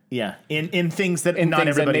joy. Yeah, in things that In not things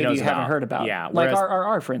everybody that maybe knows you about. haven't heard about. Yeah, like whereas-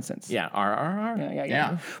 RRR, for instance. Yeah, RRR.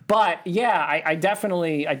 Yeah. But yeah, I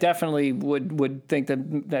definitely would think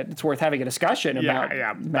that it's worth having a discussion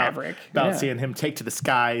about Maverick. About seeing him take to the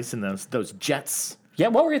skies and those jets. Yeah,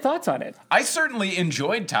 what were your thoughts on it? I certainly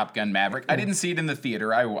enjoyed Top Gun Maverick. I didn't see it in the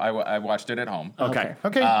theater. I watched it at home. Okay.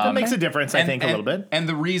 That makes a difference, I think, a little bit. And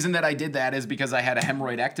the reason that I did that is because I had a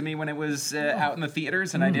hemorrhoidectomy when it was out in the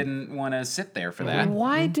theaters, and I didn't want to sit there for that.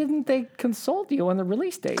 Why didn't they consult you on the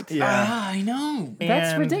release date? Yeah. I know.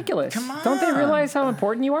 That's ridiculous. Come on. Don't they realize how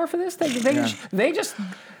important you are for this? They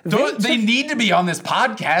need to be on this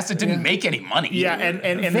podcast. It didn't make any money. Yeah,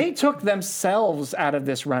 and they took themselves out of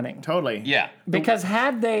this running. totally. Yeah. Because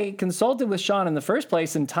had they consulted with Shawn in the first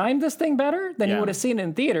place and timed this thing better, then you would have seen it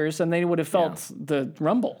in theaters and they would have felt the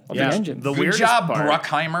rumble of the engine. Good job,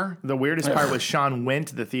 Bruckheimer. The weirdest part was Shawn went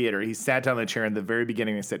to the theater. He sat down in the chair in the very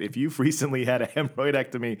beginning and said, if you've recently had a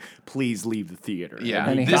hemorrhoidectomy, please leave the theater. Yeah.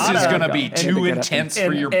 And he This is going to to be go. too And intense And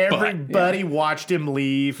for your butt. everybody watched him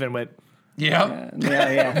leave and went, Yeah.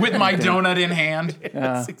 With my donut in hand.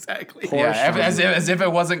 yes, exactly. As if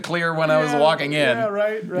it wasn't clear when I was walking in. Yeah,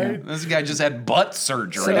 right. This guy just had butt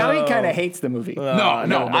surgery. So now he kind of hates the movie. No,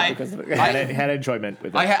 I had enjoyment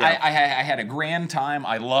with it. I had a grand time.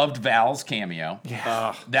 I loved Val's cameo.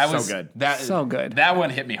 Yeah. That so was good. So good. That one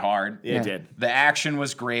hit me hard. It did. The action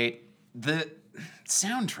was great. The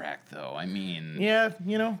soundtrack, though, I mean, Yeah,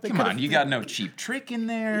 come on, you got no Cheap Trick in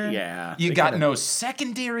there. Yeah, you they got could've- no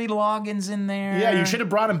secondary logins in there. Yeah, you should have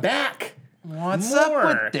brought him back. What's More.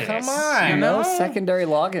 up with this? Come on. You No know? secondary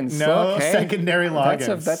logins. No Okay. secondary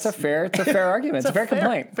logins. That's a fair argument. It's a fair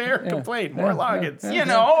complaint. Fair complaint. More logins. You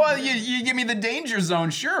know, you give me the Danger Zone,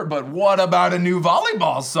 sure, but what about a new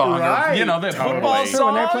volleyball song? Right. Or, the Totally. football Sure, song?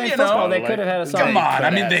 when they're playing football, they Totally. could have had a song. Come on, I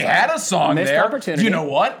mean, they had a song Missed there. opportunity. You know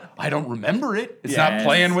what? I don't remember it. It's not Yes.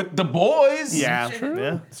 playing with the boys. Yeah,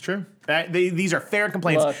 it's true. These are fair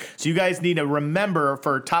complaints. Look. So you guys need to remember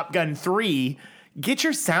for Top Gun 3, get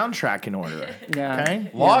your soundtrack in order. Yeah.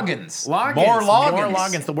 Okay? Logins. Logins. More logins. More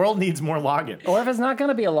logins. The world needs more logins. Or if it's not going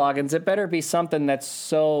to be a logins, it better be something that's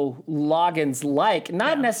so logins-like.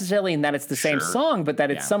 Not necessarily in that it's the same Sure. song, but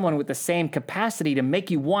that it's Yeah. someone with the same capacity to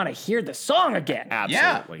make you want to hear the song again.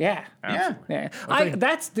 Absolutely. Yeah. Yeah.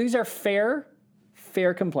 These are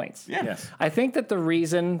fair complaints. Yeah. Yes. I think that the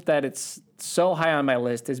reason that it's so high on my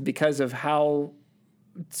list is because of how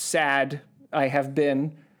sad I have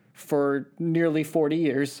been for nearly 40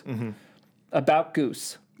 years about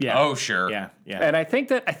Goose. Yeah. Oh, sure. Yeah. Yeah. And I think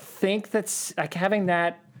that's like having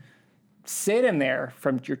that sit in there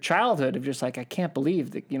from your childhood of just like, I can't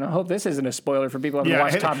believe that, I hope this isn't a spoiler for people who haven't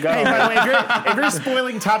watched Top Gun. Hey, by the way, if you're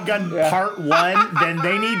spoiling Top Gun Part 1, then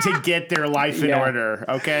they need to get their life in order,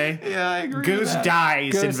 okay? Yeah, I agree. Goose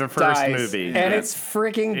dies in the first movie. And it's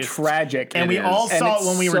freaking tragic. And we all saw it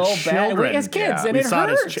when we were children. As kids, and we it saw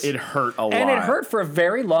hurt. It hurt a lot. And it hurt for a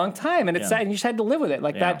very long time, and it's sad, and you just had to live with it.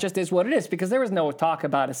 Like, that just is what it is, because there was no talk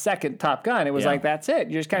about a second Top Gun. It was like, that's it.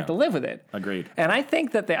 You just kind of have to live with it. Agreed. And I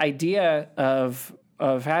think that the idea of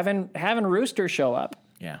having Rooster show up,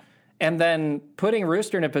 and then putting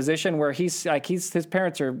Rooster in a position where his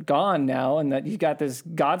parents are gone now, and that he's got this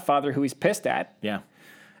godfather who he's pissed at,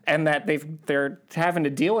 and that they're having to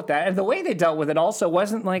deal with that, and the way they dealt with it also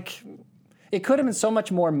wasn't like. It could have been so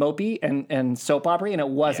much more mopey and soap opera, and it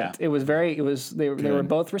wasn't. It was they were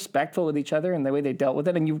both respectful with each other and the way they dealt with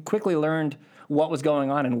it, and you quickly learned what was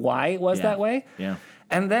going on and why it was that way. Yeah.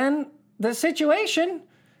 And then the situation.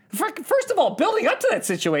 First of all, building up to that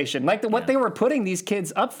situation, like what they were putting these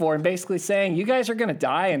kids up for, and basically saying, "You guys are going to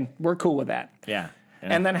die, and we're cool with that." Yeah.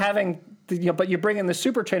 And then but you bring in the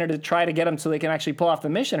super trainer to try to get them so they can actually pull off the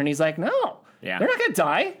mission, and he's like, "No, they're not going to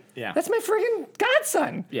die. Yeah. That's my freaking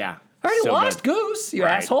godson. Yeah. I already So lost good. Goose, you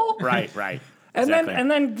asshole." Right. And Exactly.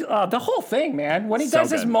 then the whole thing, man. When he So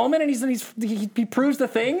does his good. moment and he proves the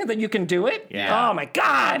thing that you can do it. Yeah. Oh my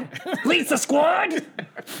God, leads the squad.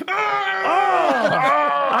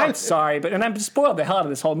 I'm sorry, but I'm spoiled the hell out of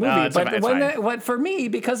this whole movie. It's but fine. what for me,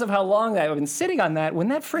 because of how long I've been sitting on that, when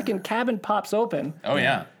that freaking cabin pops open. Oh,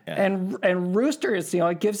 yeah. And Rooster is,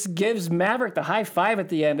 gives Maverick the high five at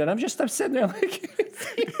the end, and I'm sitting there like,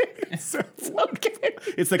 it's okay.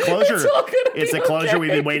 It's the closure. It's all gonna It's be the closure okay.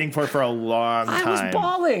 we've been waiting for a long time. I was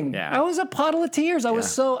bawling. Yeah. I was a puddle of tears. It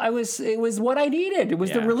was what I needed. It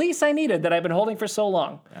was the release I needed that I've been holding for so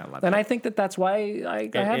long. I love and it. I think that's why I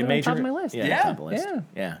have it on top of my list. Yeah. Yeah. Top of the list.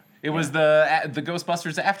 Yeah. It was the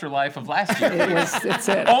Ghostbusters Afterlife of last year. It's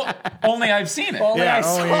it. Only I've seen it. Only I Oh,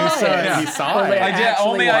 saw you saw it. it. You saw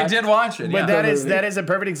Only it. I did watch it. But Yeah. that is a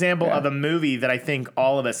perfect example of a movie that I think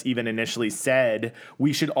all of us even initially said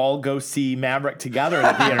we should all go see Maverick together in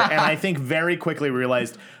the theater. And I think very quickly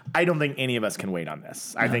realized I don't think any of us can wait on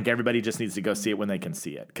this. I think everybody just needs to go see it when they can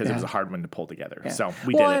see it because it was a hard one to pull together. So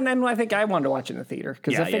we did it. And then I think I wanted to watch it in the theater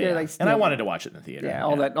because I figured and I wanted to watch it in the theater.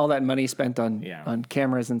 all that money spent on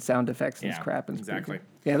cameras and sound effects and crap. And exactly.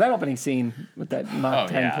 Yeah, that opening scene with that Mach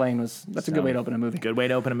 10 plane that's a good way to open a movie. Good way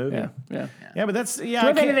to open a movie. Yeah. But that's Do you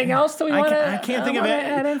have anything else that we want to? I can't think of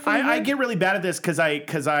add in it. for you I here? get really bad at this because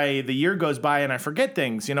the year goes by and I forget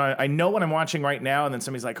things. I know what I'm watching right now, and then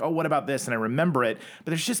somebody's like, "Oh, what about this?" and I remember it.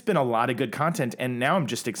 But there's just been a lot of good content, and now I'm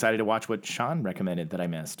just excited to watch what Shawn recommended that I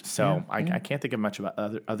missed. So I can't think of much about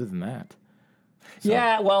other than that. So.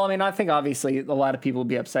 Yeah, well, I mean, I think obviously a lot of people would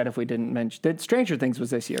be upset if we didn't mention that Stranger Things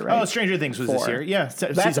was this year, right? Oh, Stranger Things was this year. Yeah,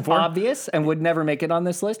 that's season 4. obvious and would never make it on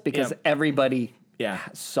this list because everybody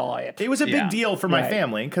saw it. It was a big deal for my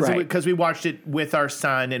family because we watched it with our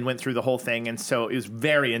son and went through the whole thing, and so it was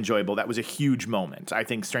very enjoyable. That was a huge moment. I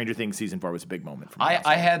think Stranger Things season 4 was a big moment for me.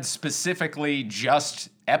 I had specifically just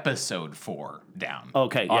episode 4 down on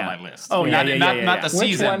my list. Oh, not the Which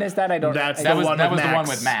season. one is that? I don't. That was the one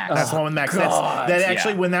with Max. That's the one with Max. That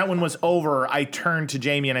actually, when that one was over, I turned to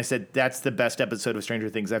Jamie and I said, "That's the best episode of Stranger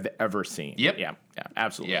Things I've ever seen." Yep. Yeah,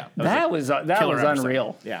 absolutely. Yeah. That was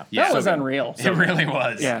unreal. Yeah. That was unreal. It really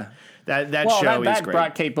was. Yeah. That show is great.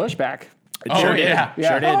 Brought Kate Bush back. It sure did. Yeah.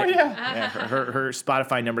 Sure did. Oh, yeah. Her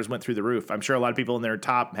Spotify numbers went through the roof. I'm sure a lot of people in their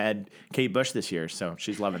top had Kate Bush this year, so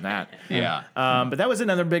she's loving that. Yeah. But that was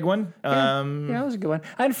another big one. Yeah, it was a good one.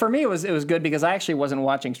 And for me, it was good because I actually wasn't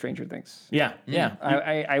watching Stranger Things. Yeah.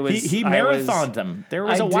 I was. He marathoned them. There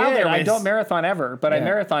was a while there. I don't marathon ever, but I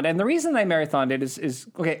marathoned. And the reason I marathoned it is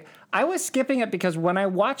okay. I was skipping it because when I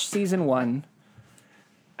watched season 1,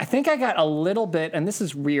 I think I got a little bit, and this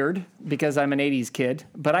is weird because I'm an 80s kid,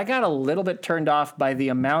 but I got a little bit turned off by the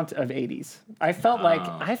amount of 80s. I felt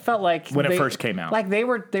like when it first came out, like they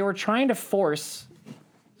were trying to force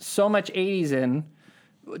so much 80s in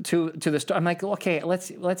to the story. I'm like, okay, let's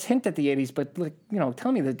hint at the 80s, but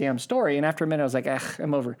tell me the damn story. And after a minute, I was like,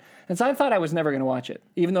 I'm over. And so I thought I was never going to watch it,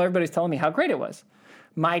 even though everybody's telling me how great it was.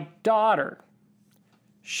 My daughter.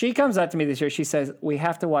 She comes up to me this year. She says, we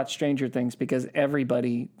have to watch Stranger Things because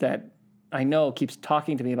everybody that I know keeps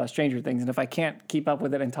talking to me about Stranger Things. And if I can't keep up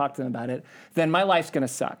with it and talk to them about it, then my life's going to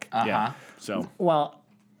suck. Yeah. So. Well,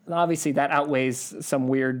 obviously that outweighs some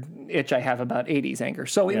weird itch I have about 80s anger.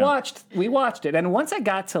 So we watched it. And once I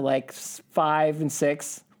got to like 5 and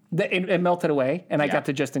 6, it melted away and I got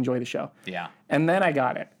to just enjoy the show. Yeah. And then I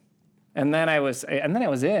got it. And then I was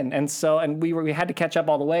in. And we had to catch up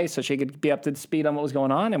all the way so she could be up to speed on what was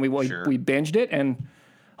going on. And we binged it and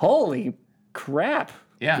holy crap.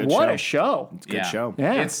 Yeah. What a show. It's a good show.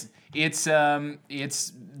 Yeah.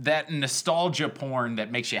 It's that nostalgia porn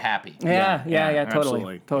that makes you happy. Yeah,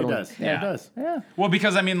 absolutely. Totally. It does. Yeah. It does. Yeah. Well,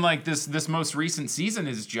 because I mean, like this most recent season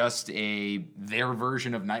is just their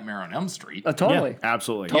version of Nightmare on Elm Street. Totally. Yeah,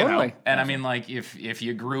 absolutely. Totally. You know? And I mean, like if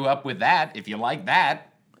you grew up with that, if you like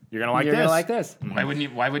that, You're gonna like You're this. gonna like this. why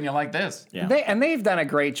wouldn't you like this? Yeah. They've done a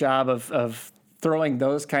great job of throwing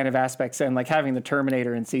those kind of aspects in, like having the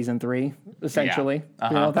Terminator in season 3, essentially. Yeah.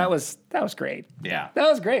 You know, that was great. Yeah. That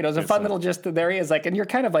was great. It was a fun little there he is, like, and you're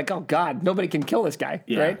kind of like, oh God, nobody can kill this guy,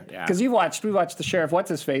 right? Yeah. Because we watched the sheriff what's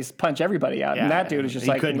his face punch everybody out, and that dude is just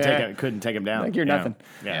he like couldn't take him down. like you're nothing.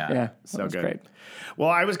 Yeah. So So was good. great. Well,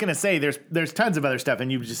 I was gonna say there's tons of other stuff,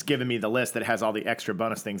 and you've just given me the list that has all the extra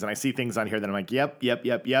bonus things, and I see things on here that I'm like, yep.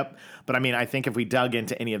 But I mean, I think if we dug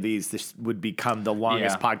into any of these, this would become the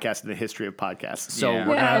longest podcast in the history of podcasts. So Yeah.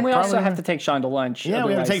 we're gonna And we also probably- have to take Sean to lunch. Yeah, we gotta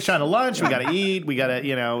otherwise- take Sean to lunch. We gotta eat. We gotta,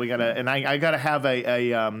 and I gotta have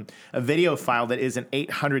a video file that isn't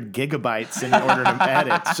 800 gigabytes in order to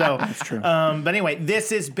edit. So that's true. But anyway, this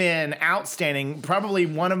has been outstanding. Probably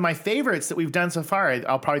one of my favorites that we've done so far.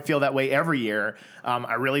 I'll probably feel that way every year.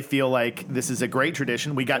 I really feel like this is a great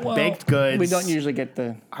tradition. We got baked goods. We don't usually get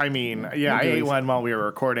the. I mean, yeah, I ate one while we were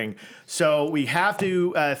recording. So we have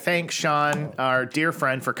to thank Shawn, our dear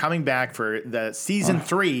friend, for coming back for the season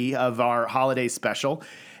 3 of our holiday special.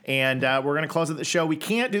 And we're going to close out the show. We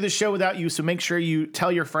can't do the show without you, so make sure you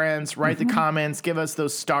tell your friends, write the comments, give us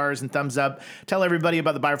those stars and thumbs up. Tell everybody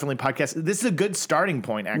about the Biofriendly Podcast. This is a good starting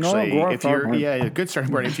point, actually. A good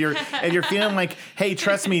starting point. If you're feeling like, hey,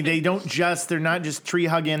 trust me, they're not just tree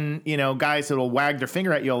hugging, guys that'll wag their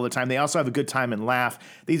finger at you all the time. They also have a good time and laugh.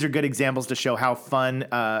 These are good examples to show how fun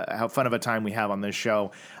of a time we have on this show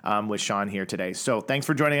with Shawn here today. So thanks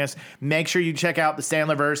for joining us. Make sure you check out the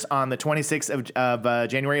Sandlerverse on the 26th of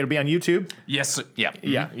January. It'll be on YouTube. Yes. Yeah.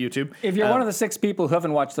 Yeah, YouTube. If you're one of the 6 people who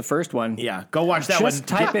haven't watched the first one, Go watch that one. just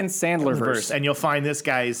type in Sandlerverse. And you'll find this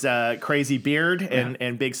guy's crazy beard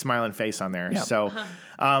and big smiling face on there.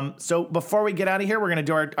 Yeah. So before we get out of here, we're going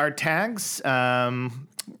to do our tags. Oh,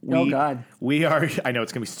 God. We are, I know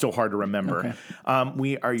it's going to be so hard to remember. Okay.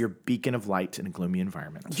 We are your beacon of light in a gloomy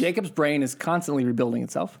environment. Jacob's brain is constantly rebuilding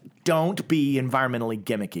itself. Don't be environmentally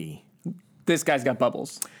gimmicky. This guy's got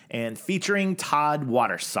bubbles. And featuring Todd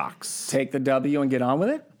Water Socks. Take the W and get on with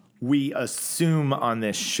it. We assume on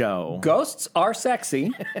this show. Ghosts are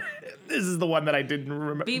sexy. This is the one that I didn't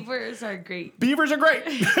remember. Beavers are great. Beavers are great.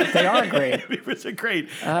 They are great. Beavers are great.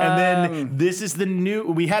 And then this is the new.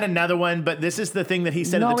 We had another one, but this is the thing that he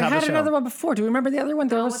said at the top of the show. No, we had another one before. Do you remember the other one?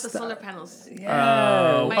 There With was the solar panels.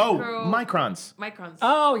 Microns. Microns.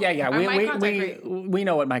 Oh yeah. Our microns are great. We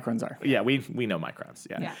know what microns are. Yeah, we know microns.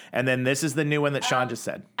 Yeah. Yeah. And then this is the new one that Shawn just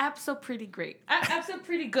said. Abso pretty great. Abso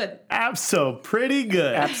pretty good. Abso pretty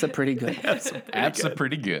good. Abso pretty good. That's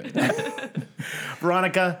pretty good.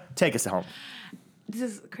 Veronica, take us home. This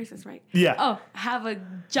is Christmas, right? Yeah. Oh, have a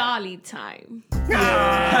jolly time.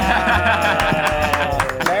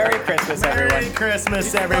 Merry Christmas, everyone. Merry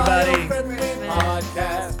Christmas, everybody. Biofriendly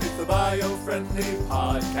Podcast. It's the Biofriendly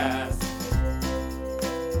Podcast.